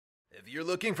If you're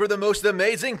looking for the most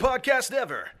amazing podcast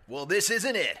ever, well, this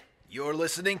isn't it. You're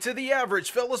listening to the Average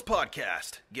Fellas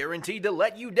Podcast, guaranteed to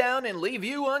let you down and leave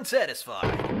you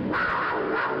unsatisfied.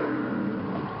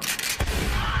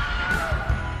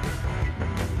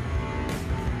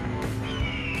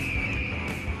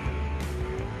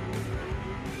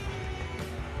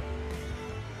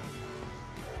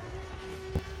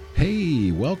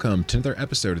 Hey, welcome to another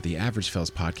episode of the Average Fellas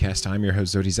Podcast. I'm your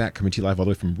host, Zodi Zach, coming to you live all the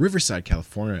way from Riverside,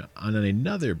 California on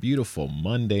another beautiful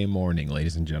Monday morning,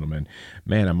 ladies and gentlemen.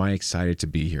 Man, am I excited to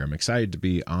be here. I'm excited to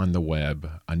be on the web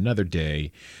another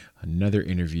day, another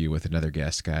interview with another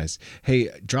guest, guys. Hey,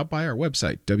 drop by our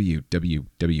website,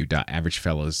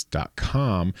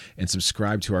 www.averagefellas.com, and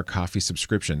subscribe to our coffee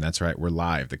subscription. That's right, we're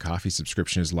live. The coffee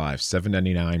subscription is live,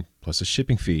 $7.99 plus a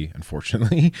shipping fee,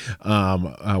 unfortunately.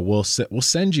 We'll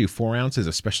send you 4 ounces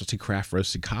of specialty craft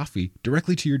roasted coffee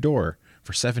directly to your door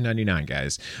for $7.99,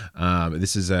 guys.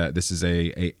 This is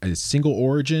a single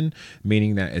origin,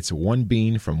 meaning that it's one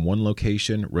bean from one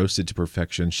location, roasted to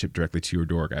perfection, shipped directly to your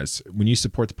door, guys. When you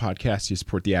support the podcast, you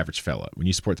support the average fella. When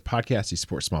you support the podcast, you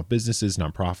support small businesses,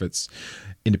 nonprofits,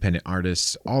 independent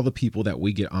artists, all the people that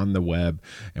we get on the web,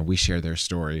 and we share their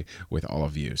story with all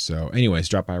of you. So anyways,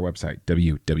 drop by our website,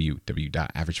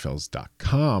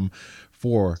 www.averagefellas.com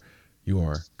for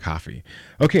your coffee.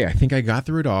 Okay, I think I got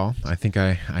through it all. I think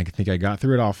I got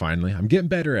through it all finally. I'm getting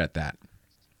better at that.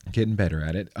 Getting better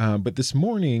at it. But this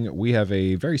morning we have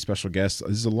a very special guest.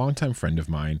 This is a longtime friend of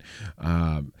mine.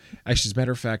 Actually, as a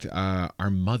matter of fact, our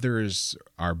mothers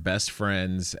are best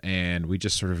friends, and we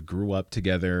just sort of grew up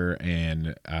together.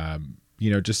 And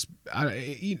when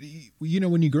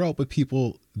you grow up with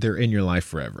people, they're in your life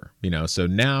forever, so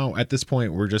now at this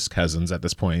point, we're just cousins at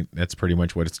this point. That's pretty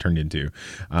much what it's turned into.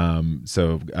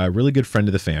 So a really good friend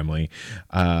of the family,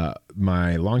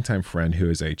 my longtime friend who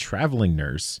is a traveling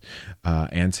nurse,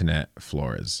 Antoinette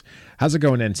Flores. How's it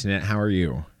going, Antoinette? How are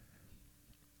you?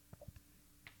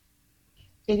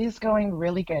 It is going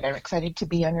really good. I'm excited to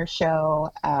be on your show.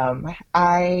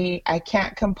 I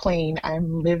can't complain.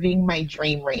 I'm living my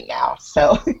dream right now.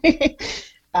 So,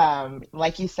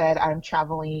 like you said, I'm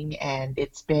traveling, and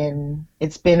it's been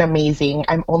amazing.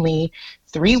 I'm only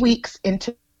 3 weeks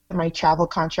into my travel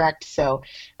contract, so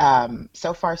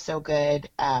so far so good.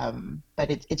 But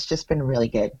it's just been really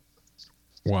good.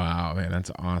 Wow, man, that's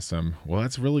awesome. Well,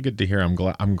 that's really good to hear. I'm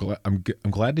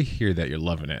glad to hear that you're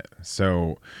loving it.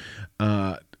 So,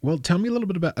 well, tell me a little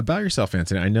bit about yourself,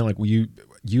 Anthony. I know,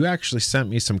 you actually sent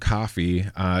me some coffee.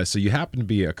 So you happen to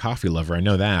be a coffee lover. I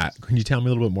know that. Can you tell me a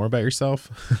little bit more about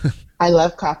yourself? I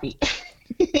love coffee.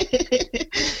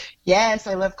 Yes,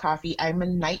 I love coffee. I'm a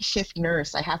night shift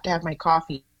nurse. I have to have my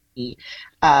coffee.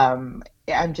 I'm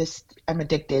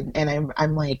addicted, and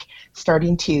I'm like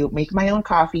starting to make my own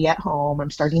coffee at home. I'm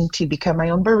starting to become my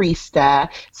own barista.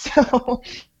 So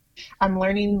I'm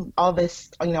learning all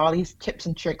this, all these tips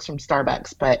and tricks from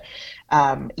Starbucks. But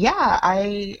I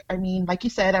mean, like you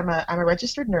said, I'm a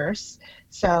registered nurse.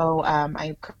 So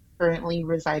I currently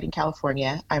reside in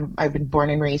California. I've been born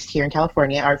and raised here in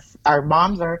California. Our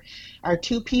moms are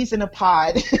 2 peas in a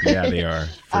pod. Yeah, they are,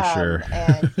 for sure.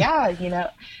 And yeah,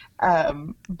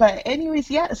 but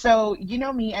anyways, yeah. So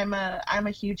me, I'm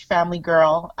a huge family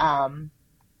girl.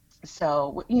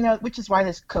 So which is why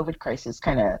this COVID crisis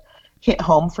kind of hit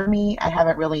home for me. I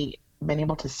haven't really been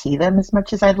able to see them as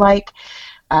much as I'd like.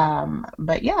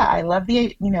 But yeah, I love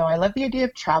the idea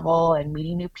of travel and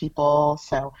meeting new people.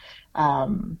 So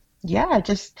yeah,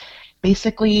 just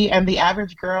basically I'm the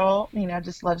average girl,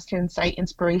 just loves to incite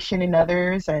inspiration in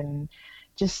others and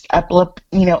just uplift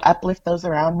those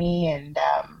around me. And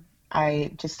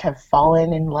I just have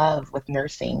fallen in love with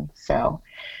nursing. So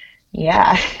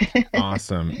yeah.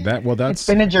 Awesome. It's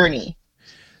been a journey.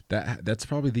 That's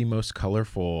probably the most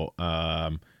colorful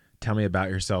tell me about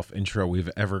yourself intro we've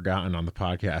ever gotten on the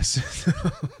podcast.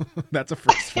 That's a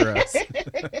first for us.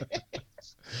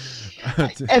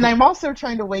 And I'm also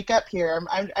trying to wake up here.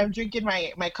 I'm drinking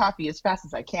my coffee as fast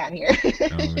as I can here.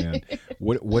 Oh man.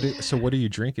 So what are you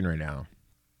drinking right now?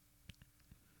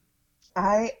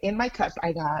 In my cup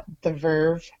I got the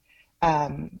Verve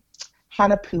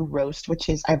Hanapu roast, which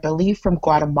is, I believe, from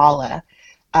Guatemala.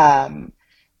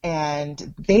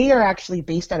 And they are actually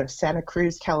based out of Santa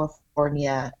Cruz,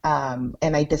 California.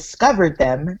 And I discovered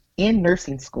them in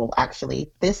nursing school, actually.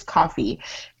 This coffee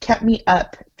kept me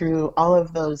up through all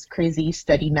of those crazy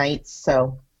study nights.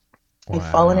 So wow. I've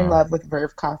fallen in love with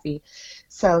Verve coffee.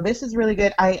 So this is really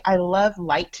good. I love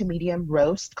light to medium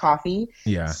roast coffee.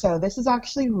 Yeah. So this is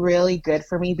actually really good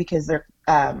for me because they're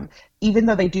even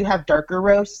though they do have darker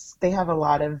roasts, they have a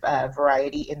lot of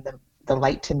variety in the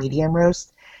light to medium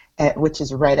roast. which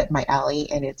is right up my alley,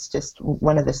 and it's just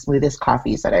one of the smoothest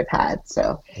coffees that I've had.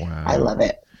 So I Wow. love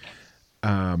it.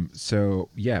 So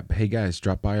yeah, hey guys,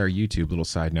 drop by our YouTube. Little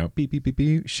side note, beep beep beep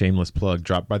beep. Shameless plug.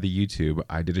 Drop by the YouTube.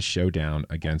 I did a showdown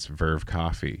against Verve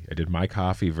Coffee. I did my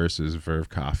coffee versus Verve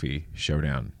Coffee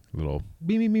showdown. Little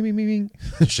beep beep beep beep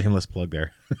beep. Shameless plug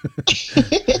there.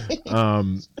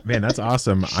 Man, that's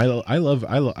awesome. I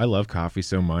love coffee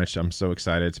so much. I'm so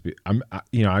excited to be.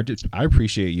 I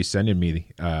appreciate you sending me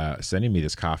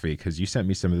this coffee, because you sent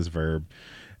me some of this Verve,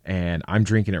 and I'm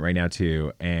drinking it right now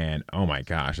too. And oh my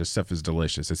gosh, this stuff is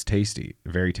delicious. It's tasty,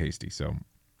 very tasty. So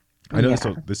I know Yeah.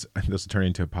 this will turn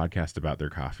into a podcast about their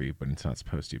coffee, but it's not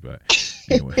supposed to. But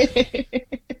anyway.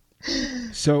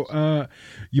 So,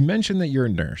 you mentioned that you're a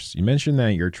nurse. You mentioned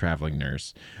that you're a traveling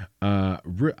nurse.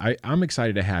 I'm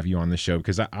excited to have you on the show,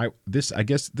 because I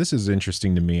guess this is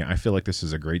interesting to me. I feel like this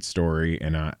is a great story,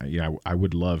 and I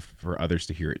would love for others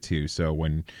to hear it too. So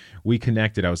when we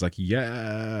connected, I was like,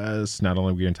 yes. Not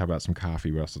only are we going to talk about some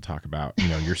coffee, we also talk about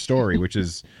your story, which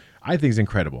is, I think, is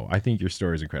incredible. I think your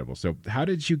story is incredible. So how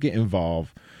did you get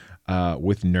involved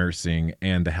with nursing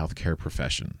and the healthcare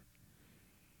profession?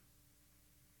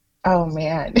 Oh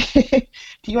man.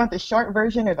 Do you want the short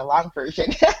version or the long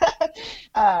version?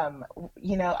 um,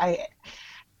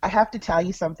 I have to tell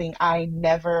you something. I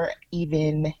never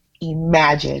even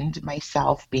imagined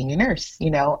myself being a nurse.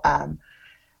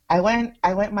 I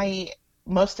went my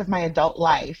most of my adult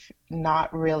life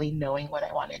not really knowing what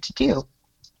I wanted to do.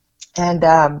 And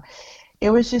it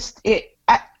was just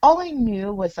all I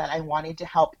knew was that I wanted to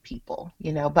help people,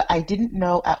 but I didn't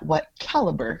know at what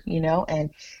caliber,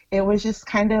 and it was just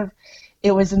kind of,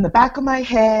 it was in the back of my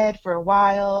head for a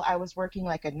while. I was working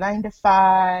like a 9 to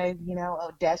 5, a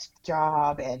desk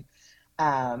job, and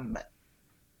um,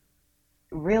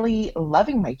 really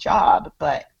loving my job,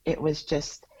 but it was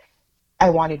just, I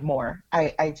wanted more.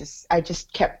 I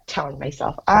just kept telling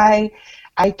myself, I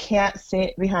can't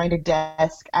sit behind a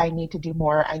desk. I need to do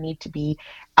more. I need to be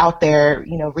out there,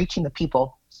 reaching the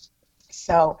people.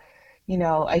 So,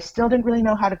 I still didn't really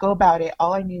know how to go about it.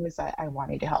 All I knew is that I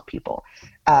wanted to help people.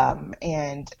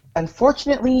 And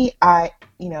unfortunately, I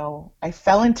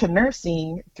fell into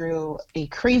nursing through a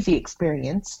crazy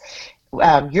experience.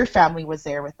 Your family was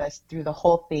there with us through the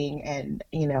whole thing, and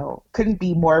couldn't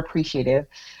be more appreciative.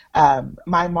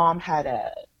 My mom had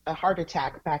a heart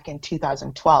attack back in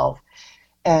 2012,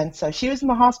 and so she was in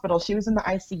the hospital. She was in the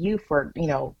ICU for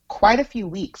quite a few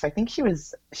weeks. I think she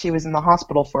was in the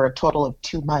hospital for a total of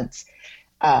 2 months.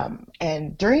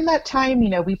 And during that time,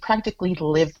 we practically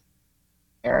lived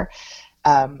there.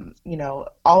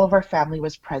 All of our family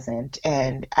was present,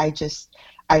 and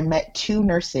I met two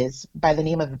nurses by the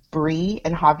name of Bree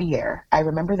and Javier. I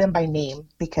remember them by name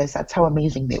because that's how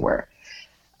amazing they were.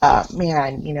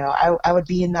 Man, I would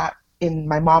be in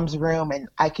my mom's room, and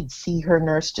I could see her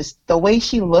nurse, just the way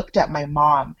she looked at my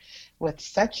mom with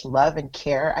such love and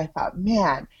care. I thought,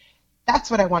 man, that's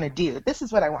what I want to do. This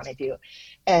is what I want to do.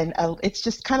 And it's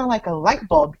just kind of like a light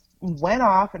bulb went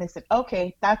off, and I said,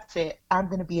 okay, that's it. I'm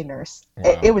going to be a nurse.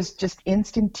 It Wow. was just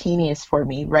instantaneous for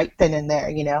me right then and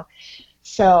there.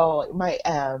 So like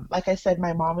I said,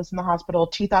 my mom was in the hospital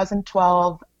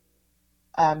 2012.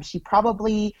 She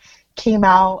probably came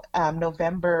out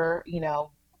November,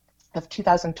 of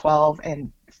 2012,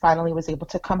 and finally was able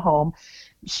to come home.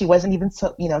 She wasn't even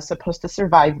supposed to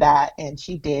survive that, and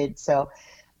she did. So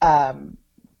um,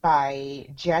 by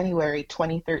January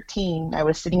 2013, I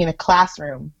was sitting in a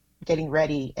classroom getting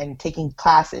ready and taking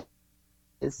classes,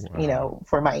 Wow.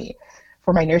 for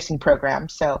my nursing program.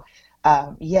 So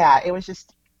yeah, it was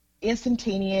just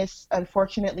instantaneous.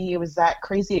 Unfortunately, it was that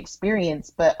crazy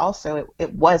experience, but also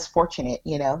it was fortunate.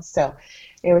 So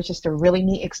it was just a really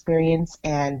neat experience,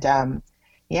 and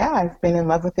yeah, I've been in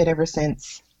love with it ever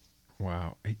since.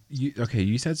 Wow. Okay,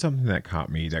 you said something that caught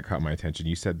my attention.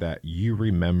 You said that you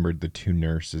remembered the two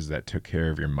nurses that took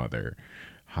care of your mother,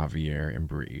 Javier and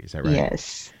Bree. Is that right?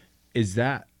 Yes, Is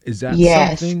that yes,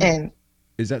 something and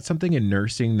is that something in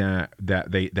nursing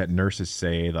that nurses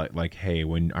say, like hey,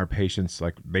 when our patients,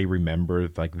 like, they remember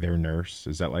like their nurse?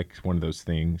 Is that like one of those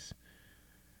things?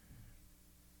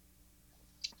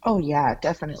 oh yeah,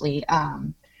 definitely.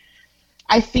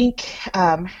 I think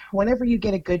whenever you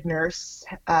get a good nurse,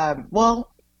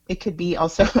 well, it could be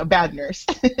also a bad nurse.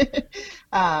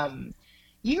 um,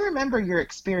 you remember your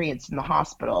experience in the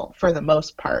hospital for the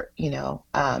most part.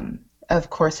 Of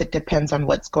course, it depends on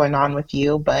what's going on with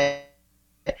you, but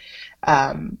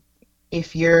um,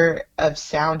 if you're of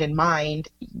sound in mind,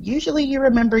 usually you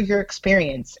remember your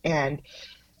experience, and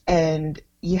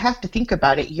you have to think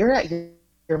about it. You're at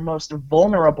your your most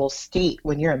vulnerable state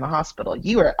when you're in the hospital.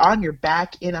 You are on your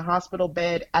back in a hospital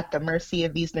bed at the mercy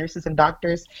of these nurses and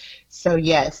doctors. So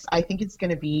yes, I think it's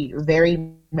going to be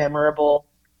very memorable.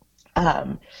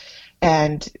 Um,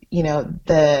 and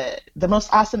the most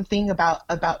awesome thing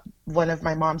about one of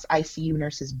my mom's ICU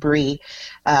nurses, Bree,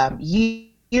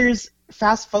 years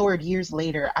fast forward years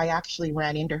later, I actually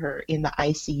ran into her in the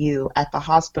ICU at the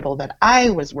hospital that I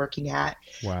was working at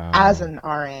as Wow. an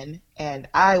RN, and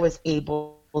I was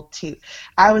able to,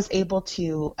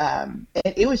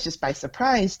 it was just by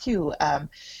surprise too.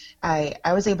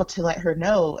 I was able to let her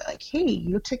know, like, hey,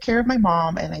 you took care of my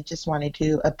mom, and I just wanted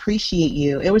to appreciate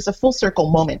you. It was a full circle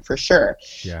moment for sure.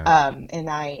 Yeah. And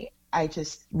I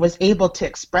just was able to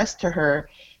express to her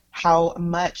how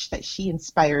much that she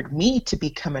inspired me to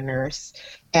become a nurse.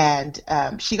 And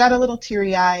she got a little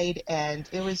teary eyed, and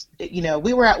it was,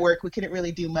 we were at work, we couldn't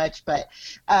really do much, but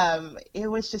it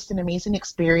was just an amazing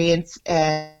experience.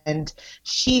 And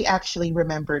she actually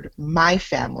remembered my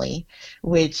family,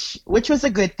 which was a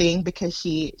good thing, because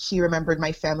she remembered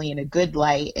my family in a good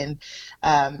light. And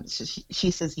so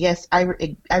she says, yes, I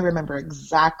remember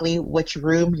exactly which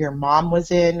room your mom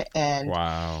was in.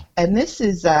 Wow. And this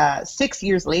is 6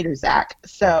 years later, Zach.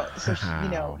 So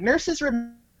Wow. nurses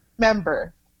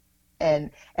remember,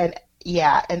 and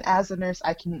yeah, and as a nurse,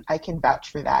 I can vouch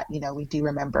for that. We do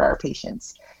remember our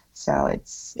patients. So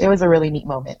it was a really neat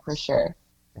moment for sure.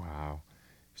 Wow.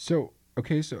 So,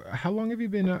 okay, so how long have you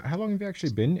been how long have you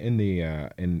actually been in the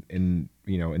in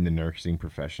the nursing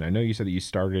profession? I know you said that you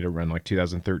started around like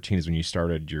 2013 is when you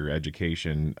started your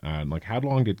education. Like how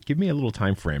long did give me a little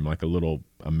time frame, like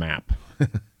a map.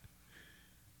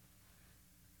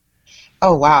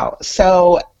 Oh wow.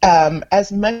 So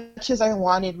as much as I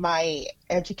wanted my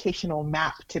educational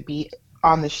map to be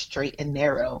on the straight and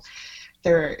narrow,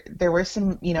 there were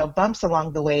some bumps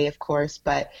along the way, of course.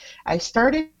 But I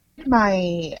started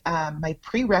my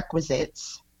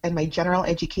prerequisites and my general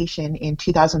education in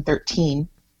 2013,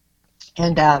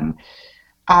 and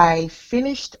I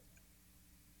finished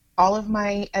all of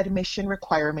my admission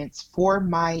requirements for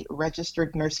my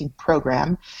registered nursing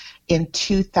program in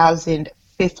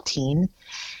 2015.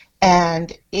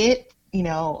 And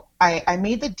I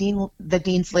made the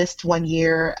dean's list one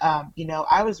year.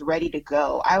 I was ready to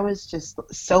go. I was just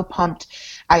so pumped.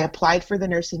 I applied for the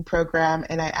nursing program,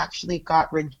 and I actually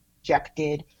got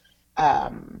rejected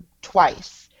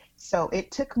twice. So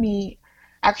it took me,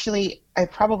 actually, I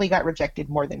probably got rejected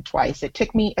more than twice. It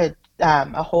took me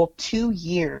a whole 2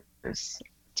 years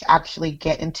to actually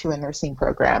get into a nursing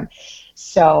program.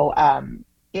 So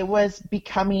it was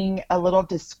becoming a little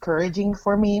discouraging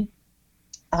for me.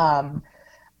 Um,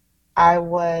 I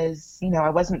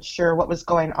wasn't sure what was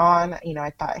going on. I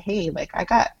thought, hey, like I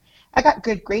got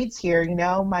good grades here.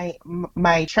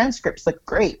 My transcripts look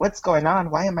great. What's going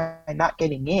on? Why am I not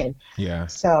getting in? Yeah.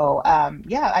 So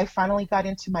yeah, I finally got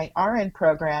into my RN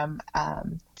program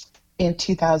in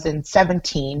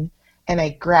 2017, and I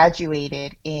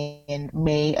graduated in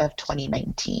May of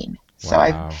 2019. So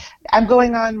Wow. I'm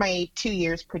going on my 2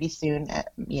 years pretty soon.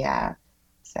 Yeah.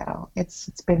 So it's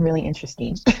been really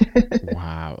interesting.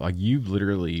 Wow. Like you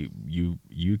literally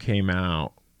you came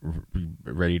out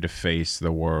ready to face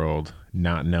the world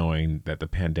not knowing that the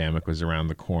pandemic was around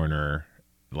the corner.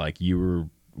 Like you were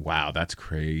wow, that's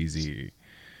crazy.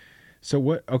 So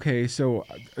what okay, so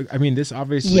I mean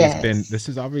Yes. this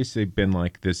has obviously been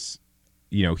like this,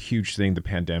 huge thing, the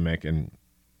pandemic and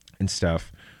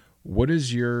stuff. What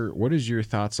is your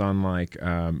thoughts on like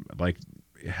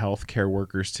healthcare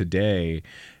workers today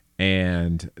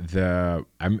and I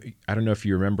don't know if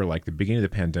you remember like the beginning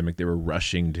of the pandemic they were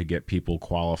rushing to get people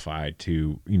qualified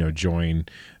to join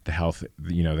the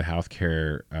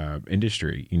healthcare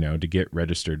industry to get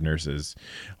registered nurses.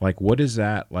 Like what is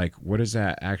that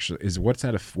actually is what's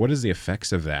that what is the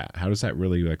effects of that? How does that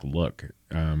really like look?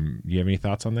 You have any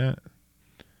thoughts on that?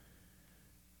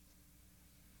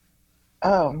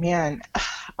 Oh man,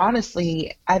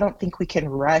 honestly, I don't think we can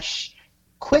rush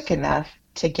quick enough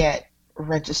to get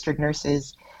registered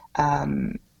nurses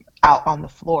um, out on the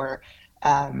floor.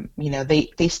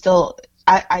 They still,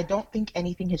 I don't think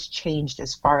anything has changed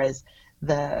as far as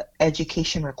the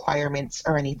education requirements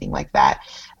or anything like that.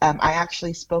 I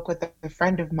actually spoke with a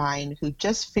friend of mine who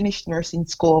just finished nursing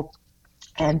school,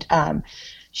 and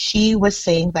she was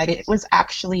saying that it was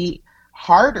actually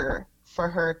harder for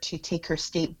her to take her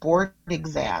state board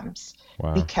exams,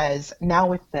 Wow. because now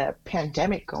with the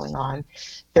pandemic going on,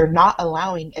 they're not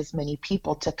allowing as many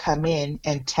people to come in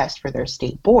and test for their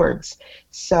state boards.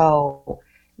 So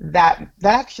that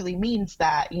actually means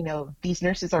that these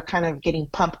nurses are kind of getting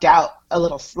pumped out a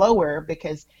little slower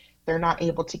because they're not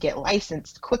able to get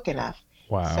licensed quick enough.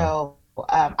 Wow. So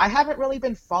I haven't really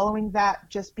been following that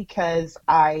just because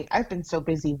I've been so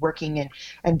busy working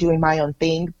and doing my own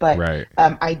thing. But Right.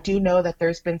 I do know that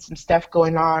there's been some stuff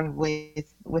going on with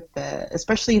the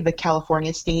especially the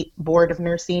California State Board of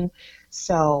Nursing.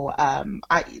 So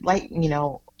I like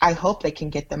I hope they can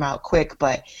get them out quick,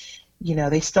 but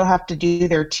they still have to do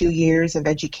their 2 years of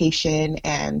education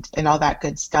and all that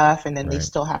good stuff, and then they Right.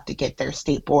 still have to get their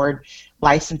state board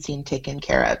licensing taken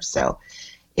care of. So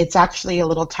it's actually a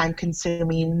little time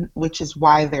consuming, which is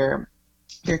why they're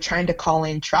trying to call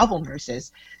in travel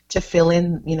nurses to fill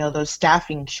in, those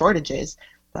staffing shortages.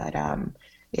 But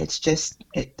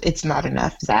it's not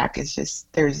enough, Zach. It's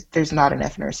just there's not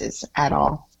enough nurses at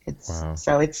all. Wow.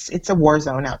 It's a war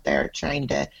zone out there trying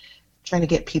to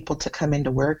get people to come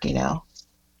into work.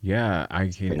 Yeah, I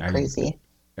It's can. pretty crazy.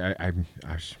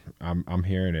 I'm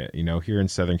hearing it. Here in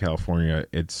Southern California,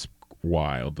 it's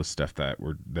wild the stuff that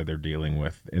they're dealing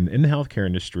with in the healthcare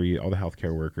industry. All the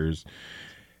healthcare workers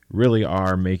really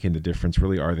are making the difference.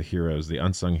 Really are the heroes, the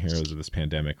unsung heroes of this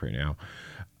pandemic right now.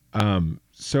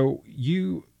 So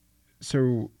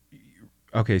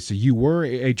okay, so you were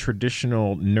a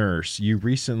traditional nurse. You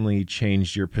recently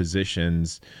changed your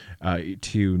positions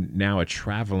to now a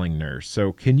traveling nurse.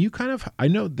 So can you I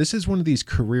know this is one of these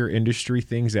career industry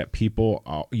things that people,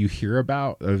 you hear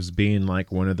about as being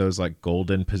like one of those like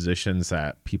golden positions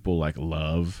that people like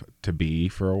love to be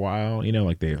for a while.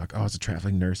 Like they like, oh, I was a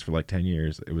traveling nurse for like 10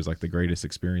 years. It was like the greatest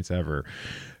experience ever.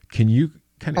 Can you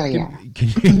Oh yeah.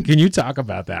 can you talk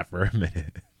about that for a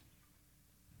minute?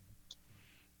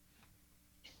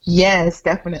 Yes,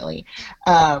 definitely.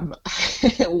 Um,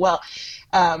 well,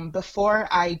 before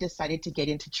I decided to get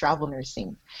into travel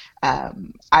nursing,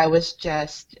 I was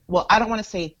well, I don't want to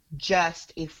say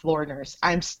just a floor nurse.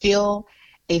 I'm still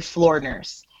a floor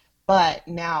nurse, but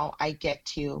now I get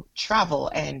to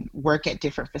travel and work at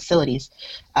different facilities.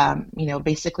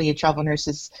 Basically, a travel nurse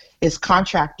is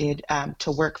contracted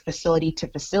to work facility to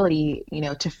facility,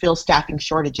 to fill staffing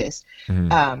shortages.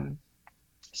 Mhm. Um,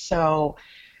 so.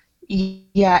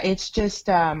 Yeah, it's just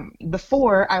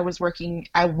before I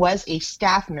was a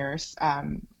staff nurse,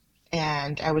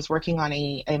 and I was working on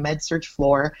a med surg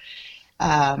floor,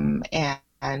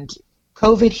 and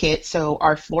COVID hit, so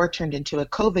our floor turned into a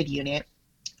COVID unit.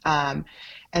 Um,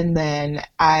 and then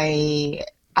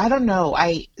I don't know,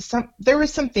 there were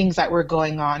some things that were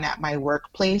going on at my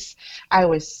workplace I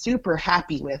was super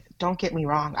happy with. Don't get me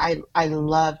wrong. I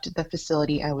loved the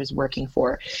facility I was working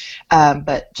for.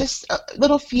 But just a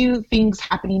little few things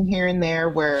happening here and there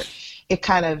where it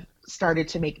kind of started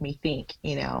to make me think,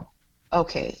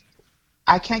 okay,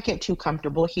 I can't get too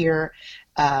comfortable here.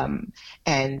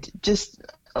 And just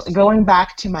going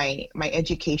back to my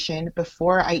education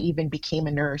before I even became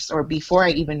a nurse or before I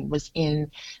even was in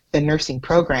the nursing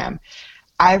program,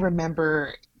 I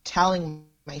remember telling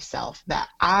myself that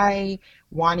I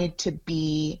wanted to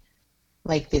be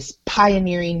like this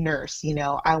pioneering nurse.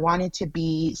 I wanted to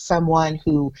be someone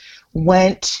who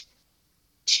went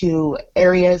to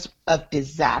areas of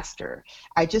disaster.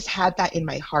 I just had that in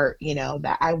my heart,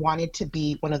 that I wanted to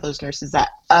be one of those nurses that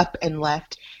up and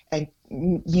left and,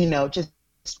 just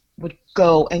would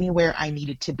go anywhere I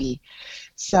needed to be.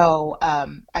 So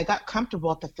I got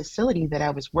comfortable at the facility that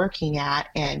I was working at,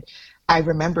 and I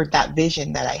remembered that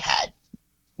vision that I had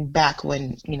back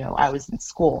when, I was in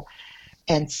school.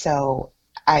 And so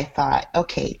I thought,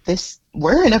 okay,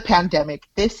 we're in a pandemic.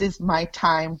 This is my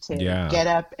time to Yeah. get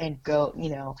up and go.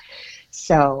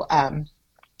 So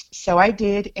so I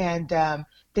did, and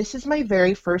this is my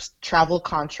very first travel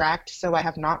contract. So I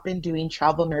have not been doing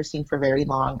travel nursing for very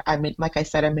long. Like I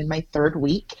said, I'm in my third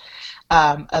week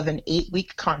of an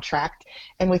 8-week contract.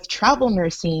 And with travel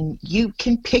nursing, you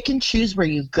can pick and choose where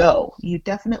you go. You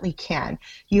definitely can.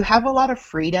 You have a lot of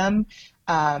freedom.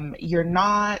 You're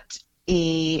not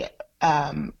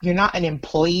an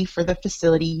employee for the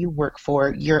facility you work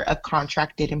for. You're a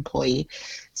contracted employee.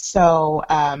 So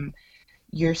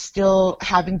you're still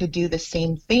having to do the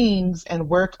same things and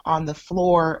work on the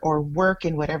floor or work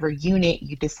in whatever unit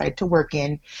you decide to work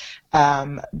in.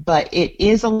 But it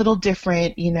is a little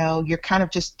different. You're kind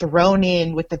of just thrown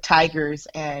in with the tigers,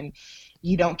 and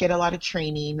you don't get a lot of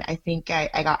training. I think I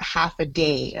got half a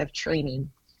day of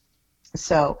training.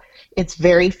 So it's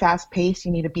very fast paced.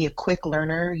 You need to be a quick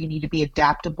learner. You need to be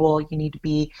adaptable. You need to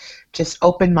be just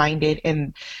open minded.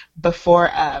 And before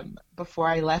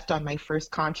I left on my first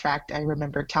contract, I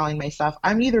remember telling myself,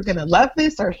 I'm either going to love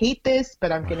this or hate this,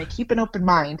 but I'm going to keep an open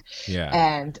mind. Yeah.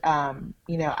 And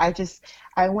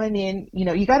I went in.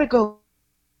 You got to go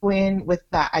in with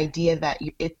that idea that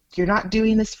you're not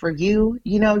doing this for you,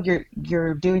 you know,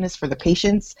 you're doing this for the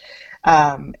patients.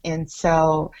 And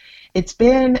so it's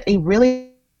been a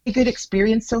really good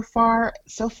experience so far.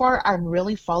 So far, I'm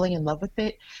really falling in love with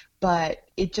it, but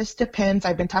it just depends.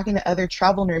 I've been talking to other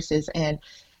travel nurses, and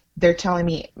they're telling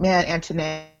me, man,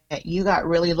 Antoinette, you got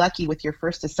really lucky with your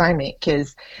first assignment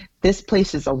because this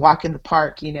place is a walk in the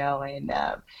park, you know, and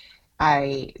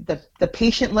the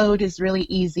patient load is really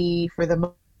easy for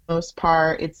the most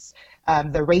part. It's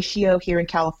the ratio here in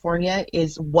California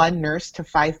is 1 nurse to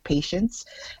 5 patients,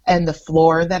 and the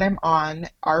floor that I'm on,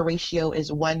 our ratio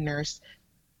is 1 nurse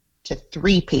to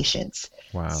 3 patients.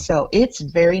 Wow. So it's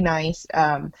very nice.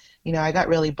 You know, I got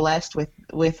really blessed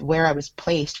with where I was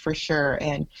placed for sure.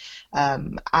 And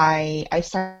I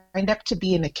signed up to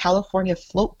be in a California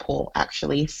float pool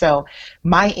actually. So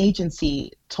my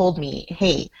agency told me,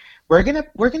 hey, we're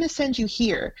gonna send you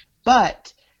here,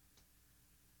 but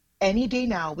any day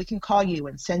now we can call you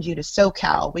and send you to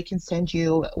SoCal. We can send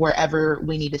you wherever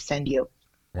we need to send you.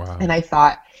 Wow. And I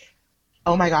thought,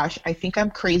 oh my gosh, I think I'm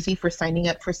crazy for signing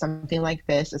up for something like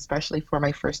this, especially for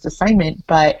my first assignment.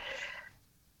 But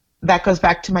that goes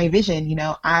back to my vision, you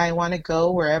know, I want to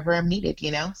go wherever I'm needed,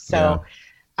 you know? So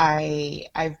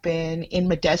I've been in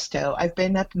Modesto. I've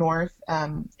been up north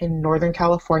in Northern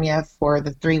California for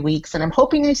the 3 weeks, and I'm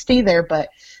hoping I stay there, but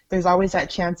there's always that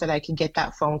chance that I can get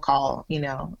that phone call, you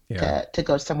know, to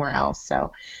go somewhere else.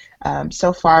 So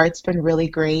so far it's been really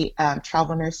great.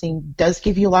 Travel nursing does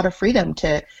give you a lot of freedom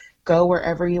to go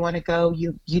wherever you want to go.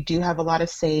 You do have a lot of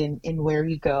say in where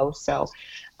you go. So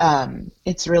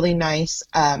it's really nice.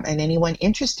 And anyone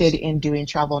interested in doing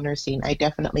travel nursing, I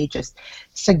definitely just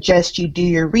suggest you do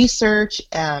your research,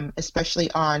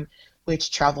 especially on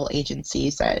which travel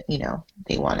agencies that, you know,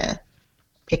 they want to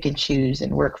pick and choose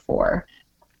and work for.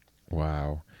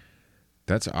 Wow.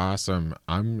 That's awesome.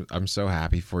 I'm so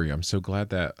happy for you. I'm so glad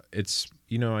that it's,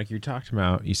 you know, like you talked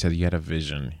about, you said you had a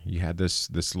vision. You had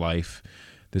this life,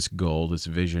 this goal, this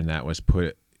vision that was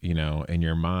put, you know, in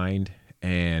your mind,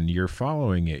 and you're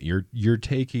following it. You're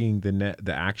taking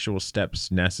the actual steps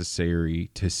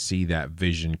necessary to see that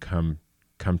vision come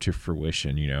to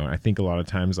fruition, you know. I think a lot of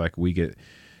times, like, we get,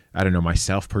 I don't know,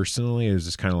 myself personally is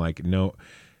just kind of like, no,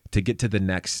 to get to the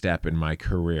next step in my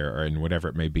career or in whatever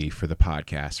it may be, for the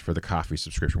podcast, for the coffee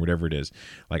subscription, whatever it is,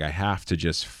 like I have to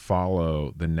just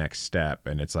follow the next step.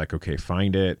 And it's like, okay,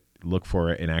 find it, look for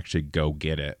it, and actually go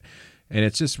get it. And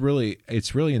it's just really,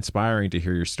 it's really inspiring to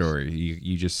hear your story.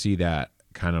 You just see that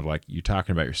kind of like you're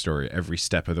talking about your story every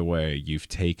step of the way. You've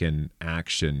taken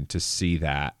action to see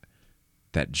that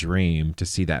dream, to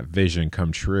see that vision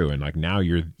come true. And like now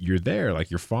you're there, like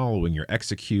you're following, you're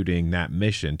executing that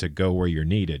mission to go where you're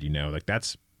needed, you know, like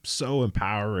that's so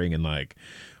empowering. And like,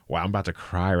 wow, I'm about to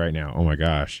cry right now. Oh my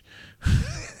gosh.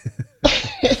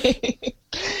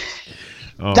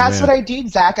 Oh, That's man. What I do,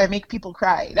 Zach. I make people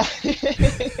cry.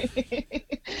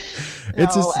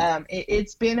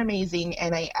 It's been amazing,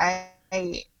 and I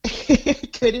I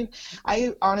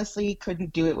honestly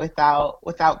couldn't do it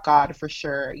without God, for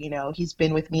sure. You know, He's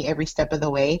been with me every step of the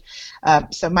way.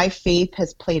 So my faith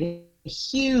has played a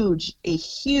huge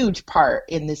part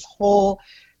in this whole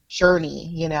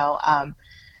journey. You know,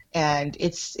 and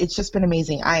it's just been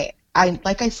amazing. I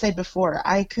like I said before,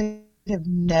 I could have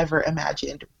never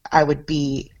imagined I would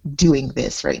be doing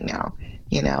this right now,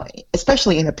 you know,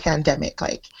 especially in a pandemic.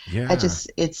 Like,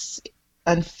 it's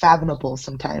unfathomable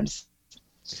sometimes.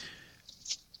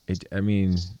 I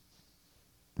mean,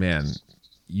 man,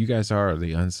 you guys are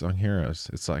the unsung heroes.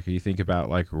 It's like, you think about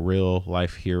like real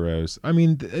life heroes. I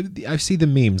mean, I see the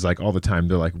memes like all the time.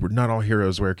 They're like, we're not all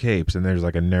heroes wear capes. And there's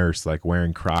like a nurse like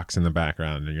wearing Crocs in the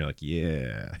background. And you're like,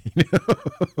 yeah, you know,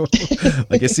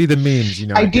 like I see the memes, you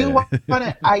know. I do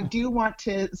want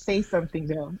to say something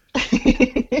though.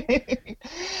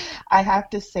 I have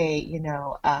to say, you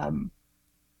know,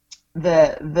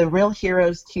 the real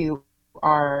heroes too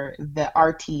are the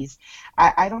RTs.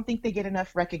 I don't think they get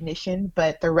enough recognition,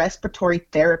 but the respiratory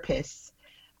therapists,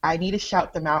 I need to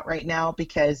shout them out right now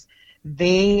because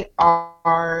they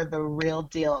are the real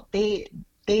deal. They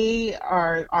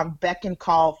are on beck and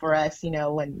call for us, you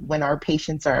know, when our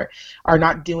patients are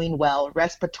not doing well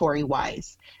respiratory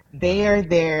wise. They are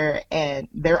there and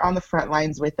they're on the front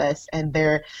lines with us, and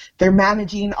they're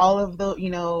managing all of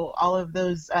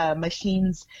those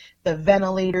machines, the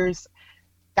ventilators.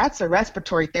 That's a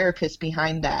respiratory therapist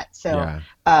behind that. So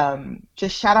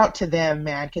just shout out to them,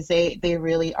 man, because they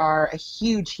really are a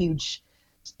huge,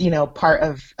 you know, part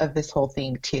of this whole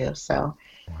thing too. So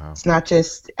It's not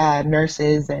just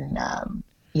nurses and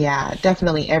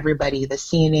definitely everybody, the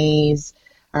CNAs,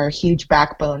 are a huge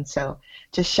backbone. So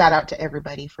just shout out to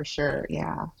everybody for sure.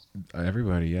 Yeah.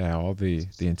 Everybody, yeah, all the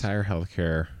entire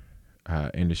healthcare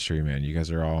industry, man. You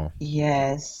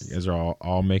Yes. guys are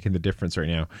all making the difference right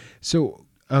now. So,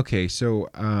 okay, so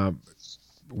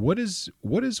what is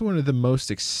one of the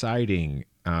most exciting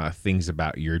things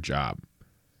about your job?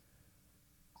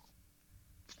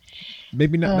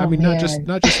 Maybe not. I Oh mean, not just man.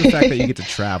 not just the fact that you get to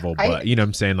travel, I but you know what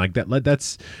I'm saying, like that.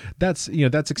 That's that's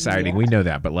exciting. yeah. We know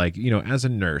that, but like as a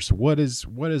nurse, what is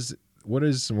one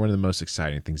of the most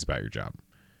exciting things about your job?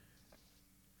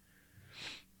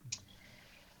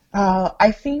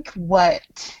 I think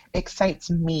what excites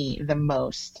me the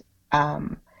most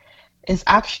um, is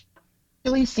actually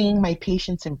seeing my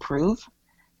patients improve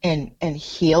and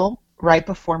heal right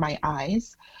before my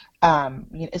eyes.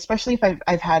 Especially if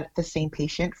I've had the same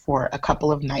patient for a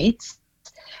couple of nights.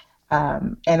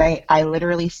 And I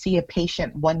literally see a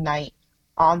patient one night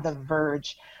on the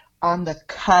verge, on the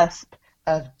cusp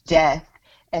of death,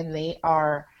 and they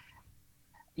are,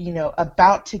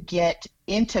 about to get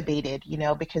intubated,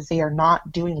 because they are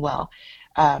not doing well.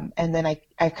 And then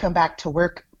I come back to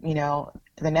work,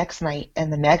 the next night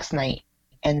and the next night,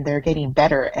 and they're getting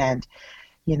better. And,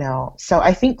 so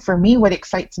I think for me, what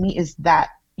excites me is that,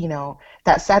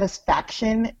 that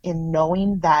satisfaction in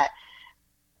knowing that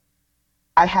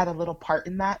I had a little part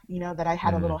in that, that I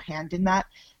had a Mm, little hand in that,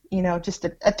 just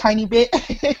a tiny bit.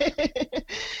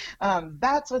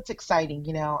 That's what's exciting.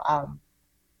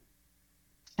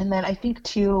 And then I think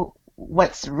too,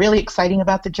 what's really exciting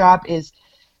about the job is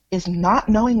not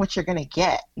knowing what you're gonna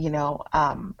get.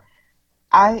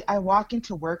 I walk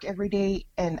into work every day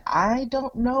and I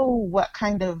don't know what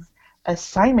kind of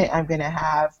assignment I'm gonna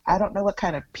have. I don't know what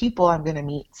kind of people I'm gonna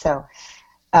meet. So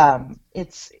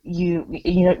it's you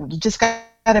just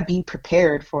gotta be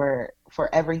prepared for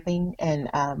everything. And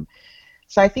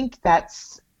so I think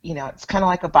that's it's kind of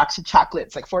like a box of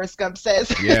chocolates, like Forrest Gump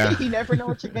says. yeah. You never know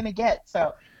what you're gonna get.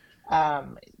 So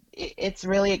it's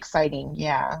really exciting.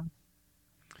 Yeah.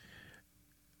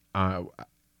 Uh,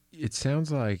 it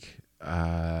sounds like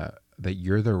that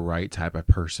you're the right type of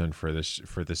person for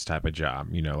this type of job.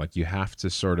 Like you have to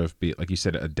sort of be, like you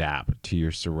said, adapt to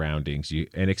your surroundings.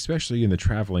 And especially in the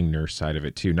traveling nurse side of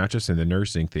it too, not just in the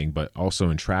nursing thing, but also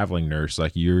in traveling nurse.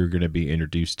 Like you're going to be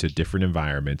introduced to different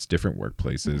environments, different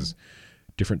workplaces,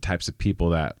 different types of people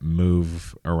that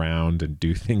move around and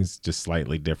do things just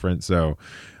slightly different. So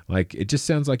like it just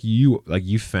sounds like you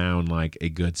found like a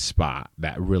good spot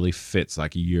that really fits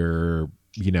like you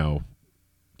know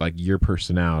like your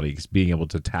personality, being able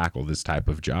to tackle this type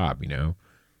of job.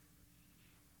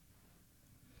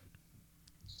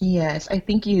 Yes, I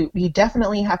think you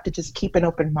definitely have to just keep an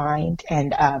open mind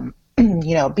and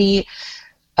be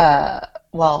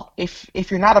well, if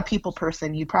you're not a people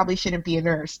person, you probably shouldn't be a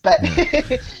nurse, but Yeah.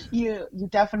 you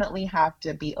definitely have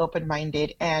to be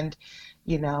open-minded and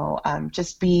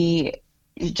just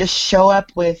show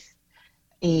up with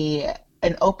a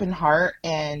an open heart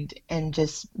and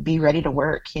just be ready to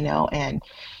work,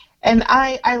 and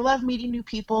I love meeting new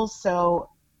people, so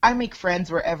I make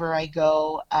friends wherever I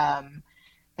go.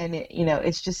 And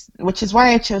it's just, which is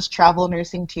why I chose travel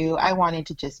nursing too. I wanted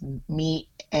to just meet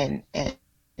and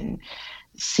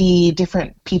see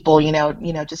different people,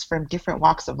 just from different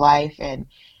walks of life and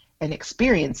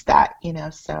experience that,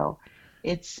 so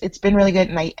it's been really good.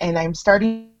 And I'm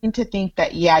starting to think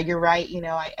that, yeah, you're right.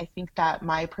 I think that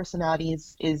my personality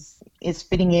is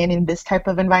fitting in this type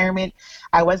of environment.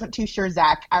 I wasn't too sure,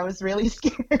 Zach. I was really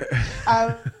scared.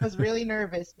 I was really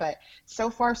nervous, but so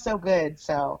far so good.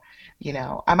 So,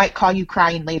 I might call you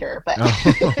crying later, but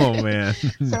Oh man.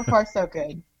 so far so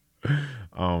good.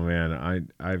 Oh man.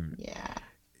 I've Yeah.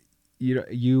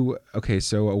 you okay,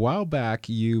 so a while back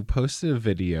you posted a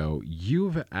video.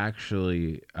 You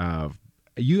actually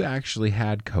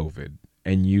had COVID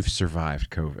and you've survived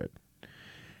COVID.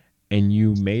 And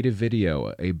you made a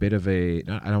video, a bit of I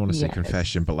don't want to say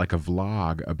confession, Yes. but like a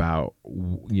vlog about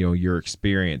your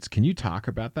experience. Can you talk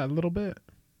about that a little bit?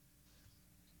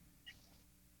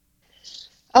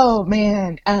 Oh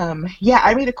man. Yeah,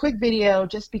 I made a quick video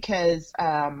just because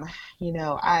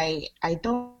I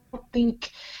don't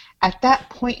think at that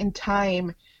point in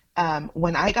time,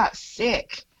 when I got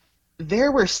sick,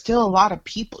 there were still a lot of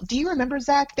people. Do you remember,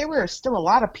 Zach? There were still a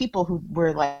lot of people who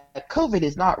were like, COVID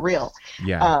is not real.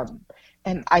 Yeah. Um,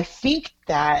 and I think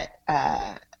that's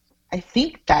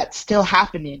still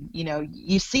happening.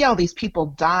 You see all these people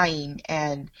dying,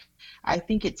 and I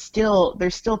think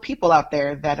there's still people out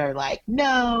there that are like,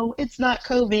 no, it's not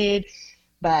COVID.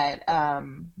 But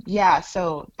yeah,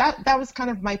 so that was kind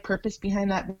of my purpose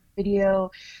behind that video.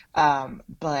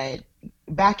 But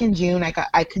back in June,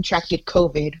 I contracted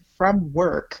COVID from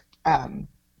work.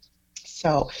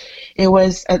 So it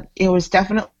was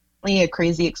definitely a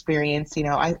crazy experience.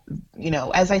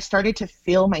 As I started to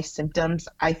feel my symptoms,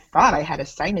 I thought I had a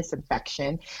sinus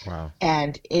infection, Wow.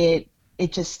 and it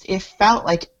felt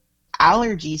like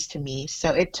allergies to me.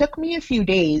 So it took me a few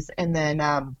days, and then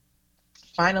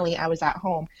finally I was at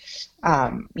home.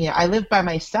 I lived by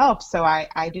myself, so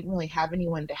I didn't really have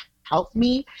anyone to help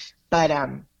me, but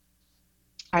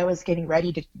I was getting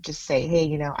ready to just say,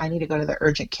 hey, I need to go to the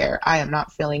urgent care. I am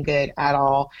not feeling good at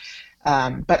all.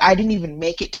 But I didn't even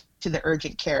make it to the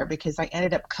urgent care because I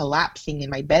ended up collapsing in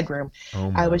my bedroom.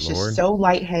 Oh I my was just Lord. so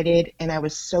lightheaded and I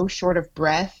was so short of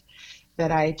breath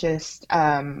that I just,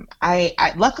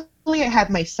 I luckily I had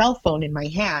my cell phone in my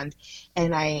hand,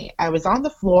 and I was on the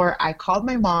floor. I called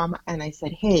my mom and I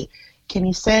said, hey, can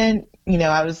you send,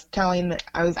 I was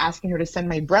asking her to send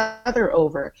my brother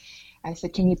over. I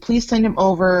said, can you please send him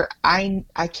over? I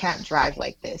can't drive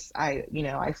like this. I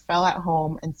fell at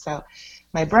home. And so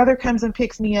my brother comes and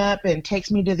picks me up and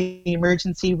takes me to the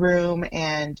emergency room,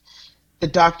 and the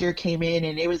doctor came in,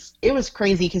 and it was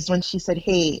crazy because when she said,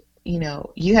 hey,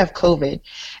 you have COVID,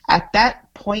 at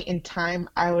that point in time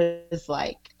I was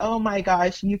like, oh my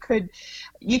gosh, you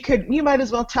might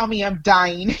as well tell me I'm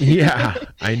dying. Yeah,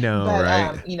 I know, But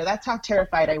right? that's how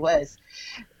terrified I was.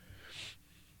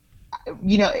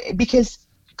 Because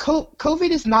COVID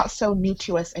is not so new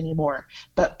to us anymore.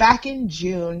 But back in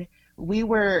June, we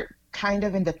were kind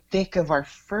of in the thick of our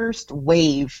first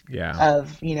wave Yeah.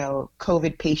 of,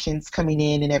 COVID patients coming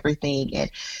in and everything.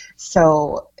 And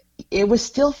so it was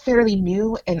still fairly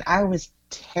new, and I was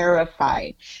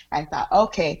terrified. I thought,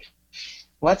 okay,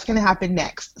 what's going to happen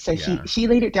next? So she Yeah. she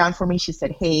laid it down for me. She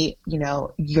said, hey,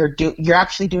 you're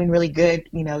actually doing really good.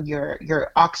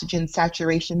 Your oxygen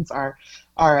saturations are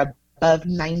above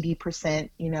 90%,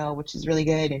 which is really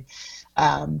good.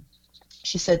 And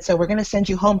she said, so we're going to send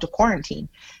you home to quarantine.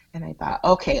 And I thought,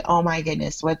 okay, oh my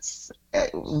goodness,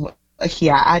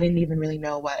 yeah, I didn't even really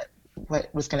know what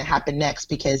was going to happen next,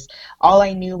 because all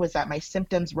I knew was that my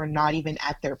symptoms were not even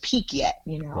at their peak yet.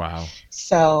 Wow.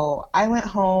 So I went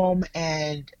home,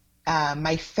 and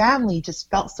my family just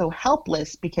felt so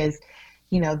helpless because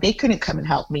they couldn't come and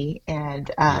help me.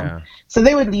 And Yeah. so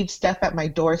they would leave stuff at my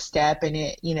doorstep, and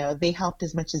they helped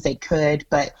as much as they could.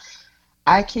 But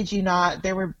I kid you not,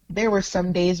 there were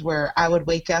some days where I would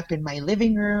wake up in my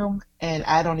living room and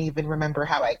I don't even remember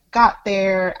how I got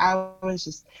there. I was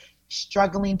just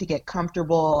struggling to get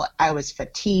comfortable. I was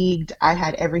fatigued. I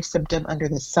had every symptom under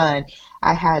the sun.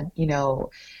 I had,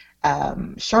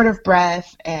 short of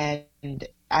breath, and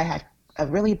I had a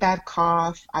really bad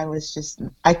cough.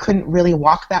 I couldn't really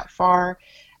walk that far.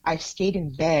 I stayed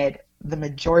in bed the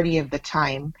majority of the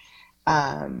time.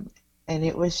 Um, and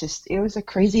it was a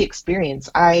crazy experience.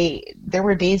 There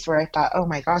were days where I thought, oh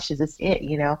my gosh, is this it?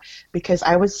 Because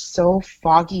I was so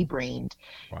foggy brained.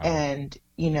 Wow. And,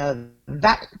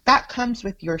 that comes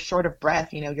with your short of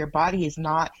breath. Your body is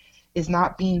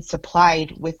not being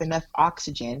supplied with enough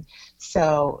oxygen.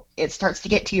 So it starts to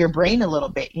get to your brain a little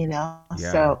bit. Yeah.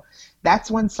 So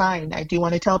that's one sign I do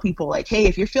want to tell people, like, hey,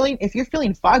 if you're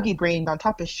feeling foggy brained on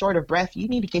top of short of breath, you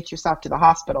need to get yourself to the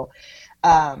hospital.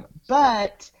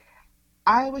 But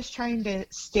I was trying to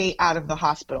stay out of the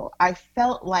hospital. I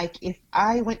felt like if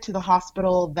I went to the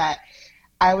hospital that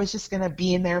I was just going to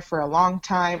be in there for a long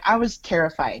time. I was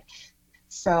terrified.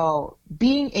 So,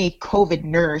 being a COVID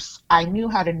nurse, I knew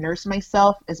how to nurse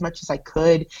myself as much as I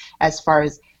could, as far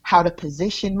as how to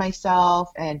position myself,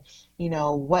 and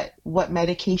what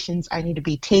medications I need to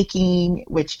be taking,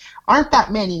 which aren't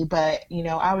that many, but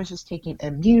I was just taking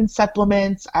immune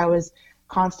supplements. I was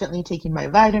constantly taking my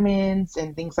vitamins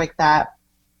and things like that.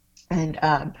 And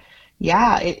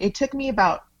yeah, it took me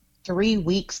about 3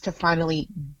 weeks to finally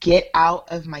get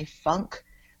out of my funk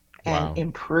and Wow.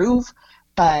 improve.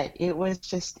 But it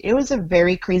was a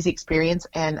very crazy experience.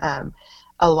 And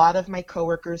a lot of my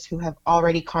coworkers who have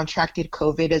already contracted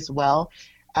COVID as well,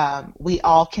 we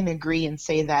all can agree and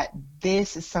say that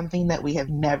this is something that we have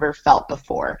never felt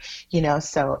before.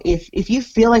 So if you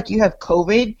feel like you have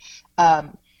COVID,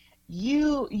 um,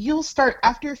 you'll start,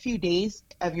 after a few days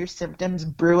of your symptoms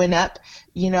brewing up,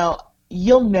 you'll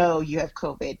know you have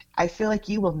COVID. I feel like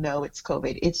you will know it's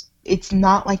COVID. It's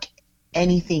not like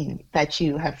anything that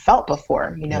you have felt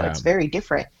before. Yeah. It's very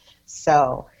different.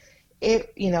 So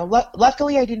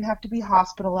luckily I didn't have to be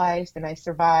hospitalized, and I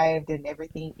survived, and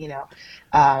everything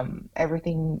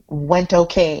went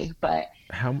okay. But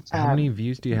How many um,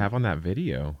 views do you have on that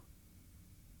video?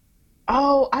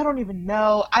 oh, I don't even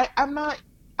know. I am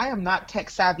not tech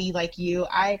savvy like you.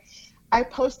 I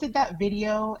posted that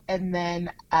video, and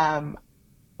then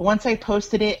once I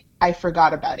posted it, I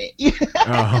forgot about it.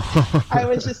 Oh. I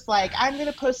was just like, I'm going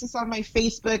to post this on my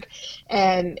Facebook.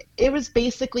 And it was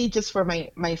basically just for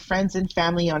my friends and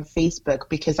family on Facebook,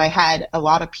 because I had a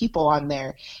lot of people on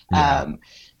there. Yeah.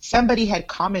 Somebody had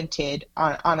commented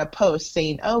on a post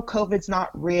saying, oh, COVID's not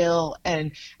real.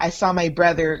 And I saw my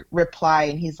brother reply,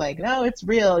 and he's like, no, it's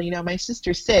real. My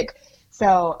sister's sick.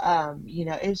 So,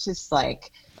 it's just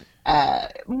like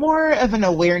more of an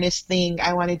awareness thing.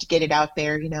 I wanted to get it out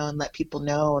there, and let people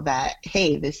know that,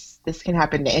 hey, this can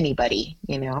happen to anybody.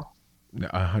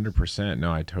 100%.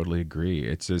 No, I totally agree.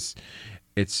 It's just,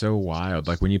 it's so wild.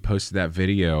 Like when you posted that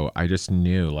video, I just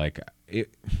knew, like,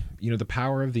 it, the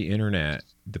power of the internet,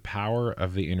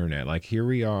 like here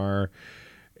we are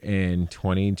in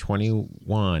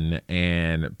 2021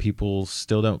 and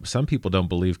some people don't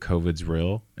believe COVID's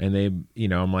real, and they,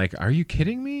 I'm like, are you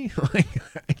kidding me? Like,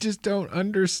 I just don't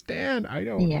understand. I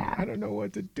don't know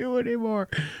what to do anymore.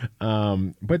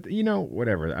 But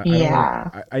whatever.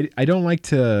 I don't like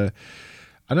to,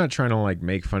 I'm not trying to like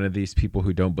make fun of these people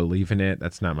who don't believe in it.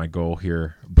 That's not my goal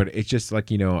here. But it's just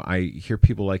like, I hear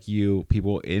people like you,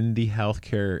 people in the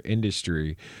healthcare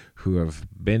industry who have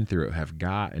been through it, have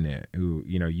gotten it, who,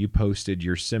 you posted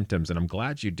your symptoms. And I'm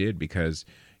glad you did, because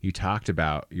you talked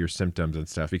about your symptoms and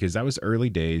stuff, because that was early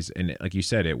days. And like you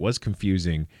said, it was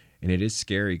confusing and it is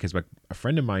scary, because a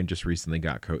friend of mine just recently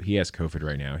got he has COVID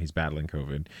right now. He's battling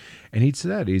COVID. And he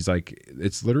said, he's like,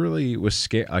 it's literally was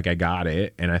scary. Like I got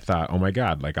it and I thought, oh my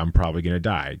God, like I'm probably going to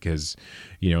die. Cause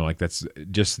like that's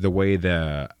just the way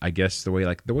the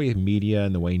way media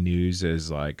and the way news is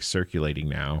like circulating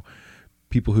now.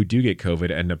 People who do get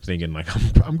COVID end up thinking like,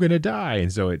 I'm going to die.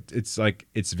 And so it's like,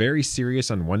 it's very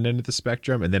serious on one end of the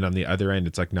spectrum. And then on the other end,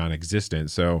 it's like non-existent.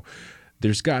 So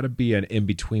there's got to be an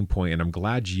in-between point, and I'm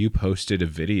glad you posted a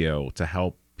video to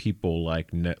help people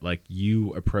like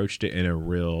you approached it in a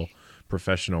real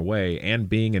professional way. And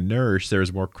being a nurse,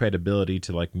 there's more credibility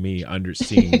to like me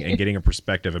understanding and getting a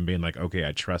perspective and being like, okay,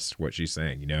 I trust what she's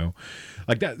saying,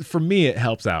 like that. For me, it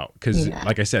helps out because,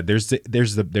 like I said, there's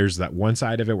that one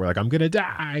side of it where like I'm gonna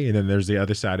die, and then there's the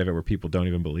other side of it where people don't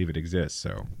even believe it exists.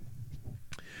 So.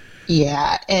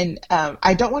 Yeah, and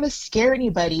I don't want to scare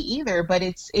anybody either, but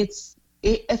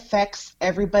it affects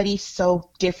everybody so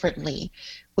differently.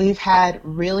 We've had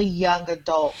really young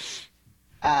adults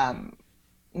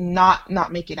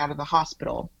not make it out of the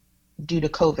hospital due to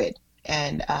COVID,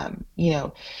 and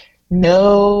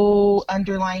no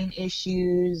underlying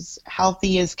issues,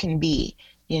 healthy as can be,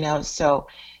 so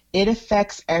it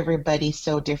affects everybody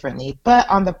so differently. But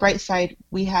on the bright side,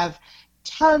 we have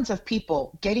tons of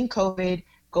people getting COVID,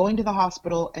 going to the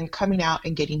hospital and coming out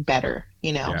and getting better,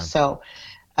 so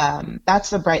that's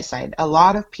the bright side. A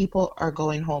lot of people are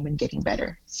going home and getting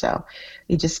better. So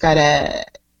you just got to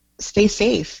stay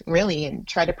safe, really, and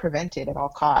try to prevent it at all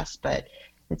costs. But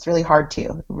it's really hard to.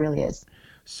 It really is.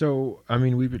 So, I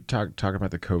mean, we've been talking about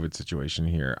the COVID situation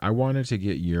here. I wanted to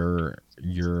get your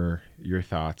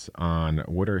thoughts on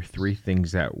what are 3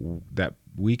 things that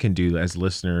we can do as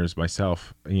listeners,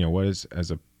 myself, what is, as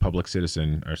a public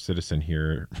citizen or citizen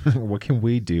here, what can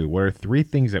we do? What are 3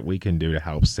 things that we can do to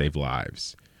help save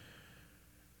lives?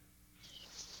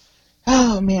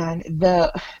 Oh man,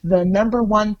 the number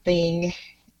one thing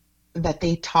that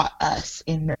they taught us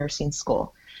in nursing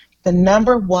school, the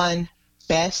number one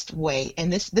best way,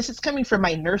 and this is coming from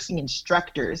my nursing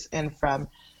instructors and from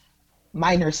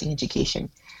my nursing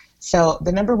education. So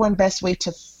the number one best way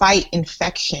to fight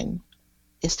infection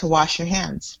is to wash your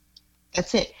hands.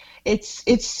 That's it.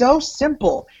 It's so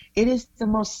simple. It is the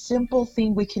most simple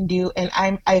thing we can do, and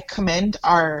I commend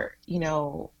our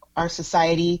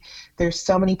society. There's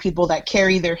so many people that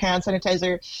carry their hand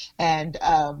sanitizer, and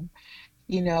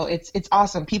it's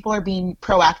awesome. People are being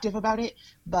proactive about it,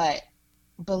 but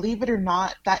believe it or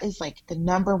not, that is like the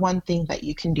number one thing that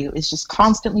you can do is just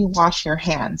constantly wash your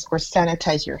hands or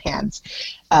sanitize your hands.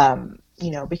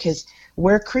 Because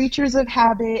we're creatures of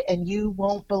habit, and you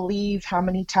won't believe how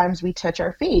many times we touch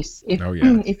our face.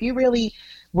 If you really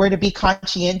were to be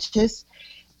conscientious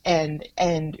and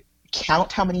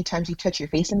count how many times you touch your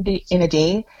face in a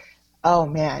day, oh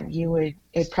man,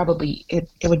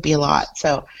 it would be a lot.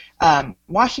 So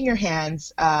washing your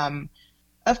hands,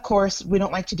 of course we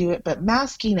don't like to do it, but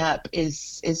masking up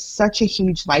is such a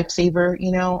huge lifesaver.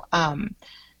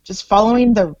 Just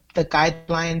following the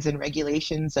guidelines and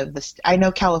regulations of I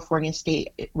know California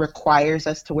state requires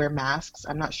us to wear masks.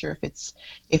 I'm not sure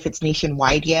if it's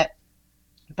nationwide yet,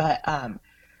 but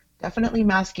definitely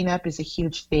masking up is a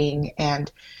huge thing,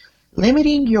 and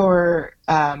limiting your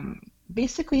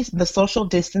basically the social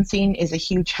distancing is a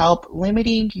huge help.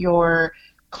 Limiting your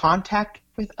contact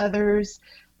with others,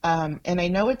 And I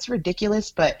know it's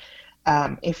ridiculous, but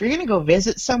if you're going to go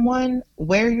visit someone,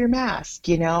 wear your mask,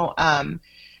 you know.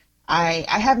 I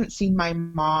haven't seen my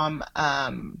mom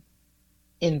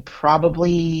in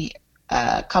probably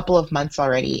a couple of months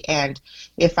already. And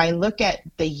if I look at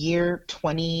the year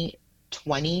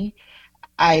 2020,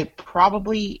 I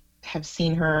probably have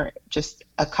seen her just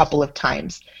a couple of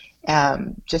times,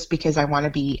 just because I want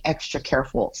to be extra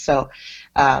careful. So,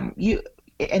 you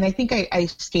and I think I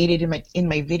stated in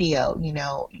my video, you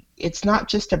know, it's not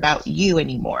just about you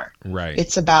anymore. Right.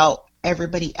 It's about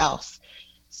everybody else.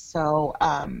 So,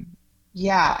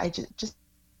 yeah, I just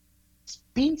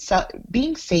being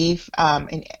safe,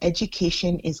 and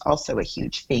education is also a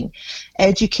huge thing.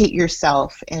 Educate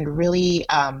yourself and really,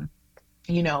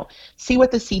 you know, see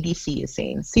what the CDC is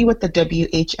saying, see what the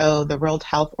WHO, the World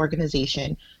Health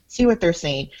Organization, see what they're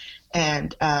saying.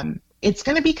 And it's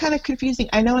going to be kind of confusing.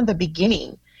 I know in the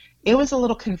beginning, it was a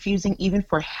little confusing even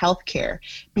for healthcare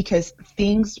because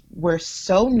things were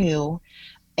so new.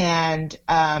 And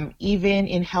even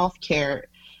in healthcare,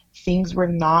 things were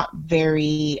not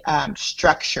very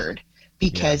structured Yeah.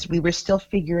 because we were still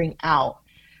figuring out,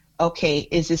 okay,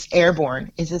 is this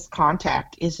airborne? Is this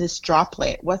contact? Is this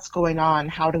droplet? What's going on?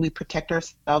 How do we protect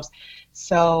ourselves?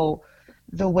 So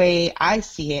the way I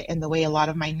see it and the way a lot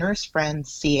of my nurse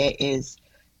friends see it is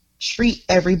treat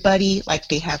everybody like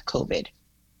they have COVID.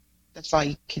 That's all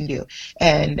you can do.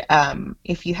 And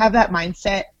if you have that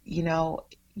mindset, you know,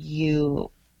 you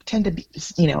tend to be,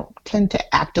 you know, tend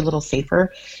to act a little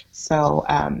safer. So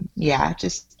yeah,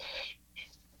 just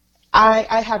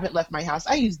I haven't left my house.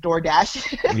 I use Yeah,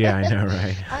 DoorDash. I know,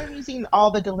 right? I'm using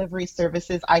all the delivery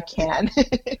services I can.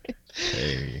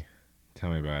 Hey,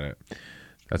 tell me about it.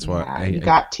 That's why Yeah, you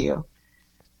got to.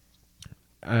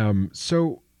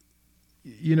 so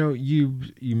you know,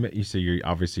 you say you're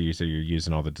obviously you say you're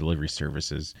using all the delivery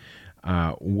services.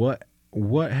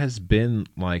 What has been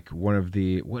like what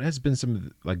has been some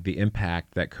of like the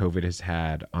impact that COVID has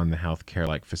had on the healthcare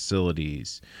like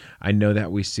facilities? I know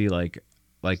that we see like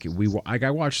I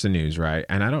watch the news, right?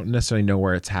 And I don't necessarily know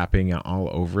where it's happening all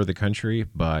over the country,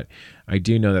 but I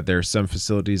do know that there are some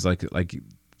facilities like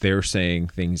they're saying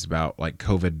things about like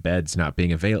COVID beds not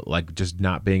being available, like just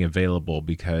not being available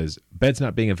because beds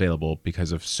not being available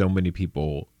because of so many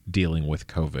people dealing with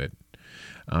COVID.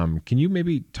 Can you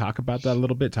maybe talk about that a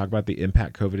little bit? Talk about the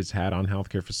impact COVID has had on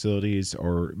healthcare facilities,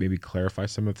 or maybe clarify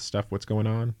some of the stuff what's going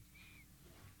on?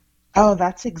 Oh,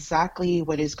 that's exactly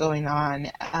what is going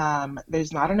on.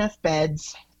 There's not enough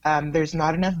beds. There's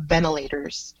not enough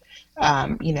ventilators.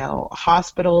 You know,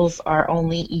 hospitals are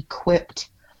only equipped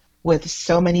with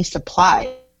so many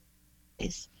supplies.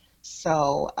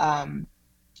 So,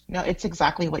 no, it's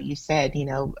exactly what you said, you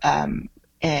know.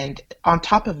 And on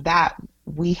top of that,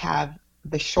 we have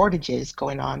the shortages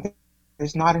going on.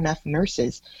 There's not enough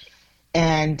nurses.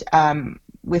 And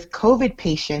with COVID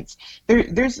patients,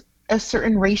 there's a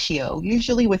certain ratio.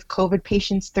 Usually with COVID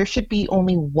patients, there should be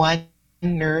only one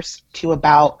nurse to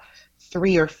about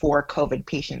three or four COVID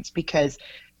patients because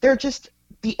they're just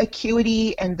the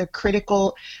acuity and the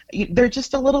critical, they're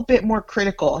just a little bit more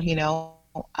critical, you know.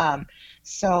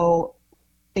 So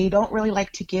they don't really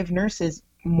like to give nurses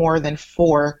more than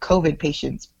four COVID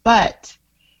patients. But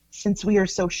since we are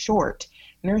so short,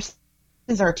 nurses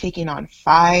are taking on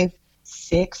five,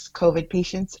 six COVID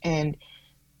patients, and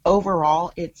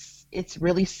overall, it's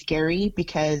really scary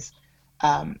because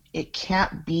it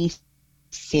can't be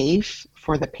safe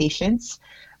for the patients.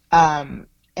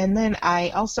 And then I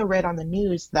also read on the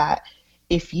news that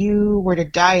if you were to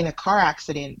die in a car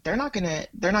accident, they're not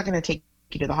gonna take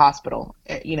you to the hospital.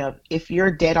 You know, if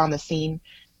you're dead on the scene,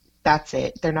 that's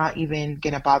it. They're not even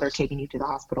gonna bother taking you to the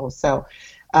hospital. So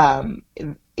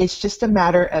it's just a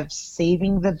matter of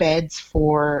saving the beds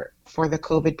for the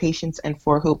COVID patients and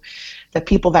for who the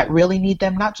people that really need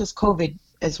them, not just COVID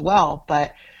as well,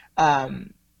 but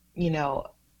you know,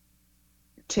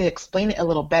 to explain it a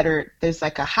little better, there's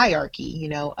like a hierarchy, you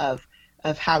know,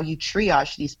 of how you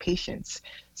triage these patients.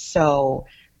 So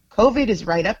COVID is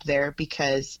right up there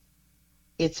because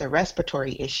it's a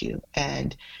respiratory issue,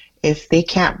 and if they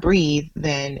can't breathe,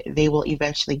 then they will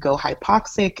eventually go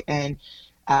hypoxic and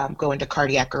go into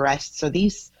cardiac arrest. So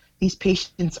these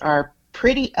patients are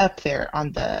pretty up there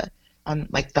on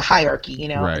like the hierarchy, you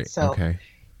know. And Right. so Okay.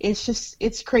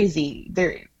 it's crazy.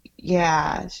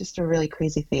 Yeah, it's just a really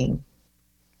crazy thing.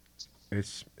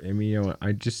 I mean, you know,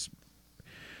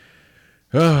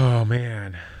 oh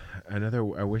man,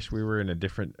 I wish we were in a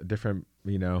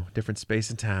you know, different space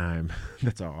and time.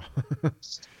 That's all.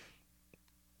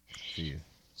 See.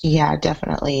 Yeah,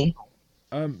 definitely.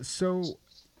 So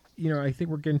I think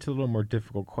we're getting to a little more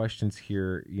difficult questions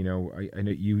here. I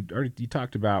know you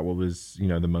talked about what was,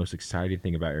 the most exciting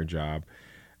thing about your job.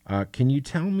 Can you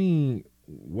tell me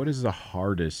what is the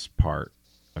hardest part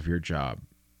of your job?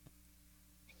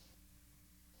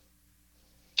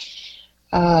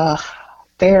 Uh,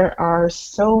 there are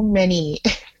so many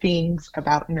things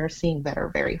about nursing that are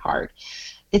very hard.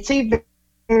 It's a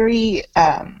very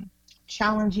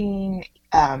challenging.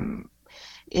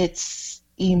 It's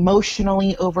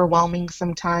emotionally overwhelming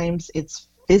sometimes. It's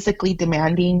physically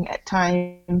demanding at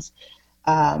times.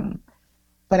 Um,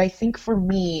 but I think for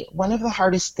me, one of the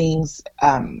hardest things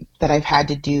that I've had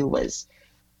to do was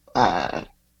uh,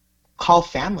 call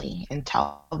family and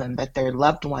tell them that their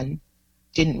loved one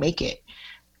didn't make it.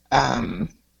 Um,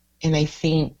 and I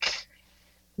think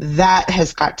that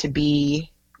has got to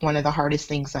be one of the hardest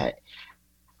things that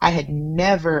I had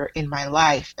never in my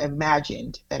life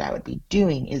imagined that I would be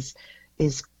doing is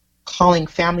calling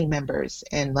family members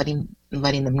and letting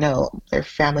them know their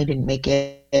family didn't make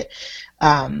it,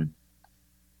 um,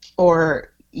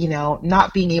 or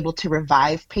not being able to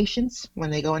revive patients when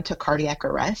they go into cardiac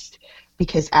arrest,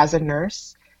 because as a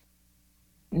nurse,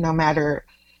 no matter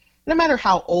no matter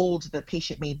how old the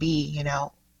patient may be,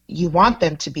 you want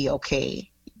them to be okay.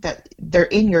 That they're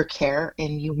in your care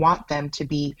and you want them to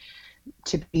be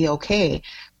okay.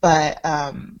 But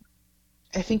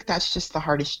I think that's just the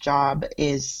hardest job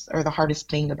is or the hardest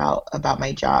thing about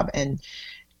my job. And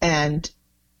I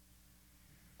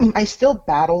still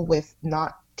battle with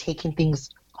not taking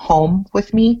things home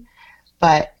with me,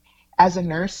 but as a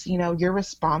nurse, you're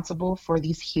responsible for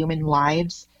these human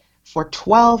lives for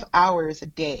 12 hours a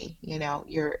day.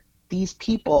 You're these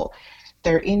people,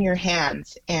 they're in your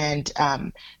hands. And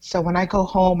so when I go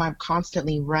home, I'm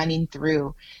constantly running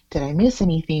through, did I miss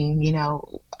anything? Did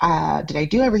I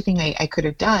do everything I could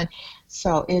have done?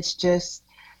 So it's just,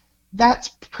 that's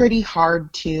pretty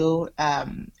hard too.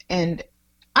 And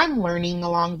I'm learning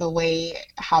along the way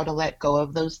how to let go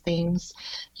of those things.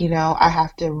 I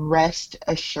have to rest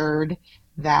assured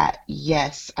that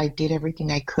yes, I did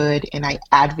everything I could and I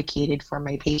advocated for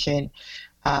my patient.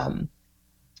 Um,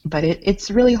 but it's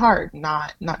really hard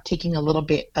not taking a little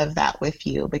bit of that with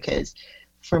you, because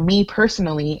for me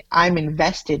personally, I'm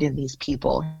invested in these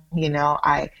people.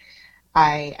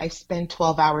 I spend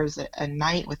 12 hours a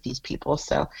night with these people.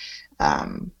 So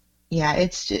yeah,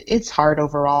 it's hard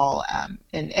overall,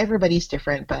 and everybody's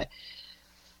different, but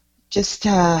just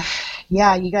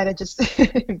yeah, you gotta just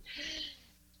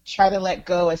try to let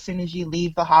go as soon as you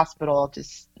leave the hospital.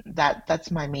 Just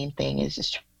that's my main thing, is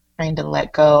just trying to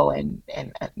let go and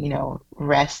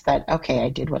rest that okay, I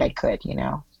did what I could.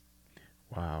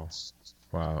 Wow.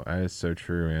 Wow, that is so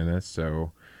true, man. That's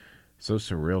so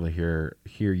surreal to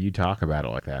hear you talk about it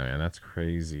like that, man. That's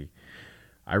crazy.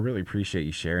 I really appreciate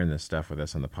you sharing this stuff with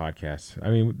us on the podcast. I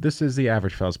mean, this is the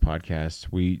Average Fellas podcast.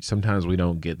 We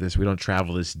don't get this. We don't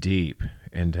travel this deep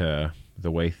into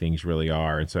the way things really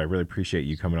are, and so I really appreciate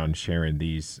you coming on and sharing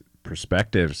these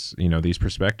perspectives. These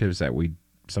perspectives that we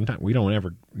sometimes we don't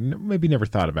ever maybe never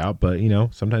thought about, but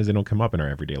sometimes they don't come up in our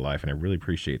everyday life, and I really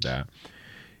appreciate that.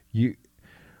 You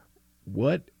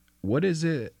what is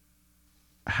it?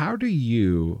 How do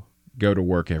you go to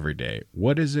work every day?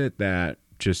 What is it that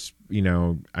just,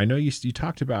 I know you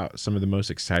talked about some of the most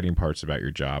exciting parts about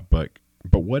your job, but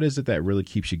what is it that really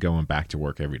keeps you going back to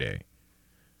work every day?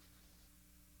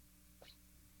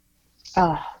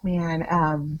 Oh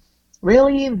man,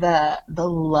 really the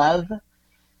love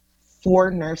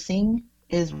for nursing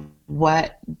is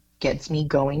what gets me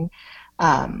going.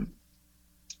 Um,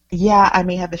 yeah, I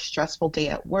may have a stressful day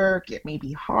at work, it may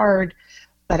be hard,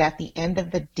 but at the end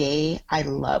of the day, I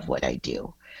love what I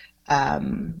do.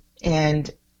 And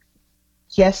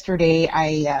yesterday,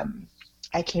 I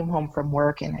came home from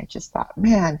work and I just thought,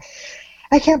 man,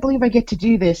 I can't believe I get to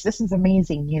do this. This is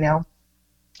amazing.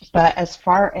 But as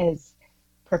far as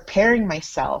preparing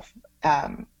myself,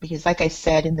 because like I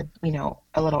said in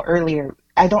a little earlier,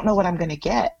 I don't know what I'm going to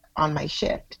get on my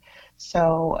shift.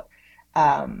 So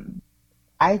um,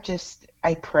 I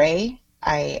pray,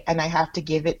 and I have to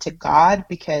give it to God,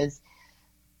 because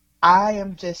I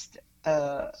am just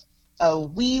a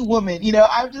wee woman.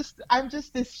 I'm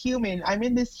just this human. I'm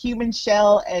in this human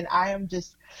shell, and I am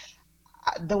just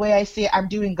the way I see it, I'm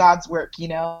doing God's work.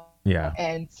 Yeah.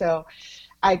 And so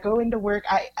I go into work.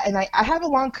 I have a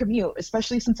long commute,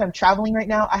 especially since I'm traveling right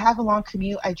now. I have a long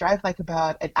commute. I drive like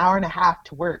about an hour and a half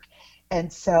to work,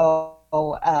 and so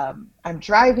I'm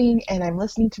driving and I'm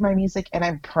listening to my music and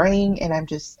I'm praying and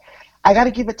I got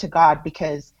to give it to God,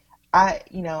 because I,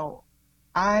 you know,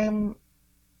 I'm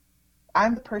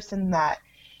I'm the person that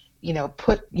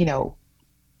put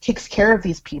takes care of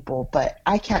these people, but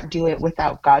I can't do it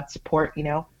without God's support, you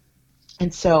know?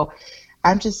 And so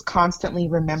I'm just constantly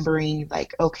remembering,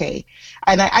 like, okay,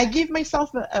 and I give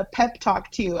myself a pep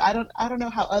talk too. I don't know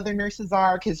how other nurses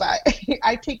are, because I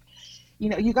I take, you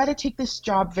know, you got to take this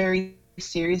job very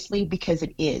seriously, because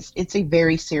it's a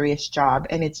very serious job,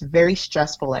 and it's very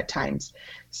stressful at times.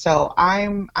 So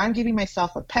I'm giving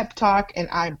myself a pep talk, and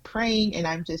I'm praying,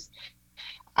 and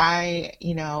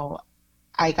you know,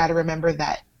 I got to remember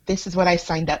that this is what I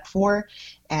signed up for.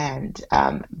 And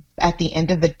at the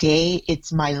end of the day,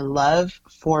 it's my love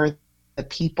for the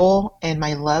people and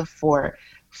my love for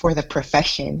the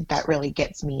profession that really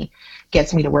gets me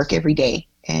to work every day.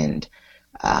 And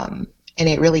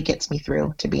it really gets me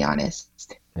through, to be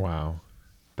honest. Wow.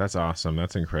 That's awesome.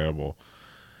 That's incredible.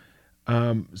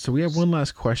 So we have one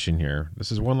last question here.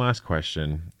 This is one last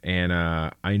question. And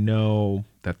I know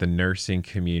that the nursing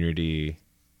community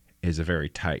is a very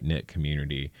tight-knit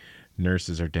community.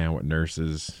 Nurses are down with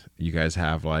nurses. You guys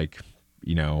have, like,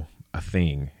 you know, a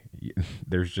thing.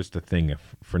 There's just a thing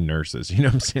for nurses. You know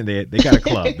what I'm saying? They got a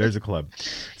club. There's a club.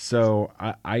 So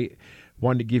I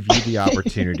wanted to give you the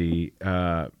opportunity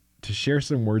to share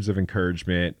some words of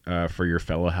encouragement for your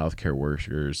fellow healthcare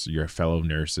workers, your fellow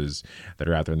nurses that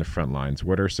are out there in the front lines.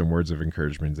 What are some words of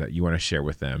encouragement that you want to share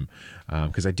with them?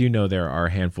 Because I do know there are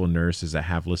a handful of nurses that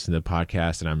have listened to the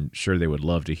podcast, and I'm sure they would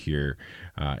love to hear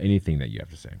anything that you have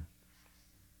to say.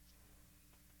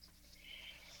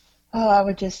 Oh, I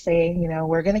would just say, you know,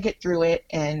 we're going to get through it,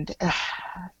 and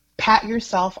pat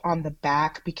yourself on the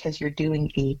back, because you're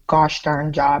doing a gosh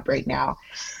darn job right now.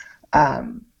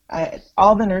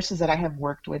 All the nurses that I have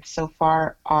worked with so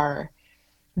far are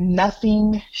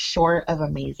nothing short of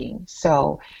amazing.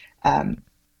 So I'm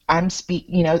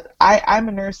a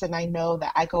nurse, and I know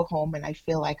that I go home and I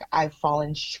feel like I've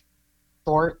fallen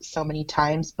short so many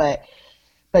times, but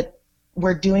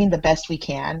we're doing the best we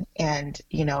can. And,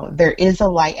 you know, there is a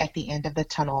light at the end of the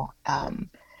tunnel. And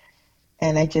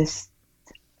I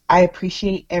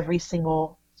appreciate every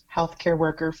single healthcare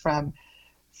worker from,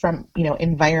 you know,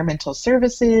 environmental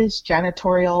services,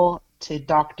 janitorial, to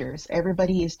doctors.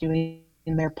 Everybody is doing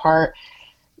their part,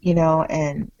 you know,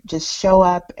 and just show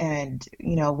up, and,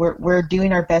 you know, we're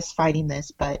doing our best fighting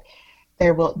this, but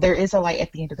there is a light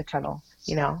at the end of the tunnel,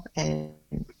 you know, and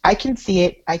I can see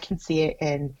it,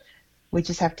 and we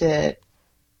just have to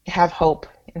have hope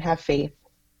and have faith.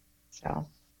 So,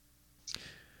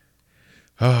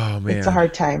 oh man, it's a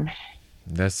hard time.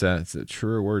 That's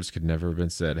truer words could never have been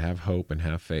said. Have hope and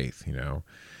have faith, you know.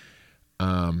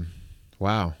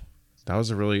 Wow. That was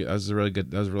a really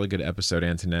good episode,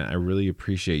 Antoinette. I really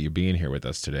appreciate you being here with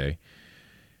us today.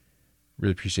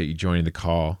 Really appreciate you joining the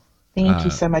call. Thank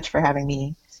you so much for having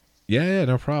me. Yeah,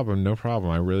 no problem.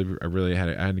 I really had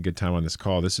a good time on this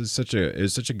call. This is such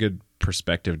a good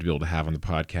perspective to be able to have on the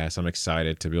podcast. I'm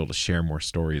excited to be able to share more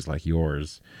stories like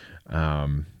yours.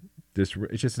 It's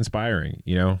just inspiring,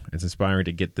 you know. It's inspiring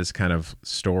to get this kind of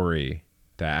story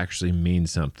that actually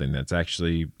means something, that's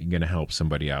actually going to help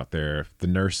somebody out there. The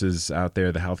nurses out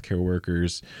there, the healthcare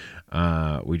workers,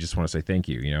 we just want to say thank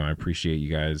you. You know, I appreciate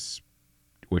you guys,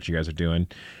 what you guys are doing.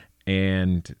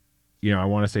 And, you know, I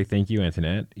want to say thank you,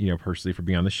 Antoinette, you know, personally, for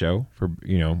being on the show, for,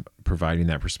 you know, providing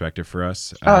that perspective for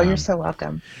us. Oh, you're so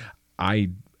welcome.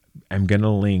 I am going to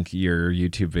link your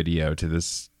YouTube video to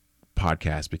this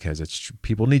podcast, because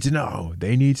people need to know.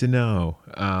 They need to know.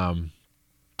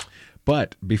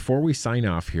 But before we sign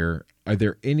off here, are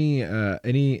there anybody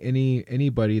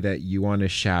that you want to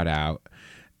shout out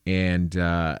and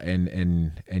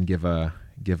give a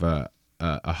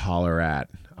holler at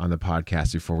on the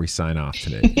podcast before we sign off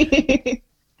today?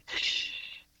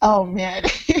 Oh man.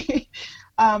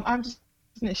 I'm just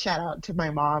gonna shout out to my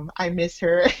mom. I miss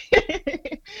her.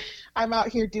 I'm out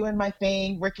here doing my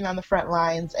thing, working on the front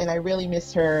lines, and I really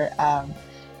miss her.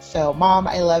 So Mom,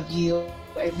 I love you.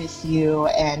 I miss you,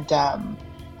 and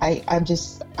I'm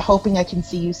just hoping I can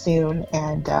see you soon.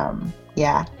 And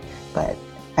yeah, but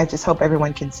I just hope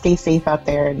everyone can stay safe out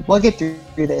there, and we'll get through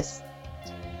this.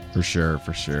 For sure.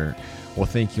 Well,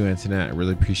 thank you, Antoinette. I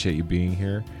really appreciate you being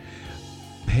here.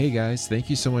 Hey guys, thank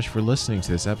you so much for listening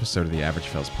to this episode of the Average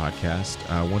Fellas podcast.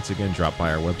 Once again, drop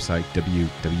by our website,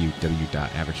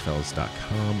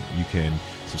 www.averagefellas.com. You can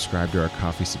subscribe to our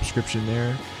coffee subscription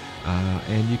there.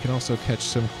 And you can also catch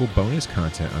some cool bonus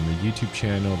content on the YouTube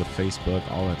channel, the Facebook,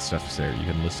 all that stuff is there. You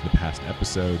can listen to past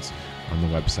episodes on the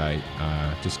website.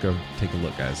 Just go take a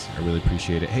look, guys. I really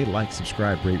appreciate it. Hey, like,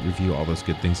 subscribe, rate, review, all those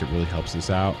good things. It really helps us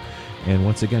out. And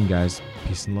once again, guys,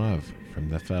 peace and love from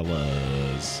the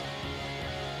fellas.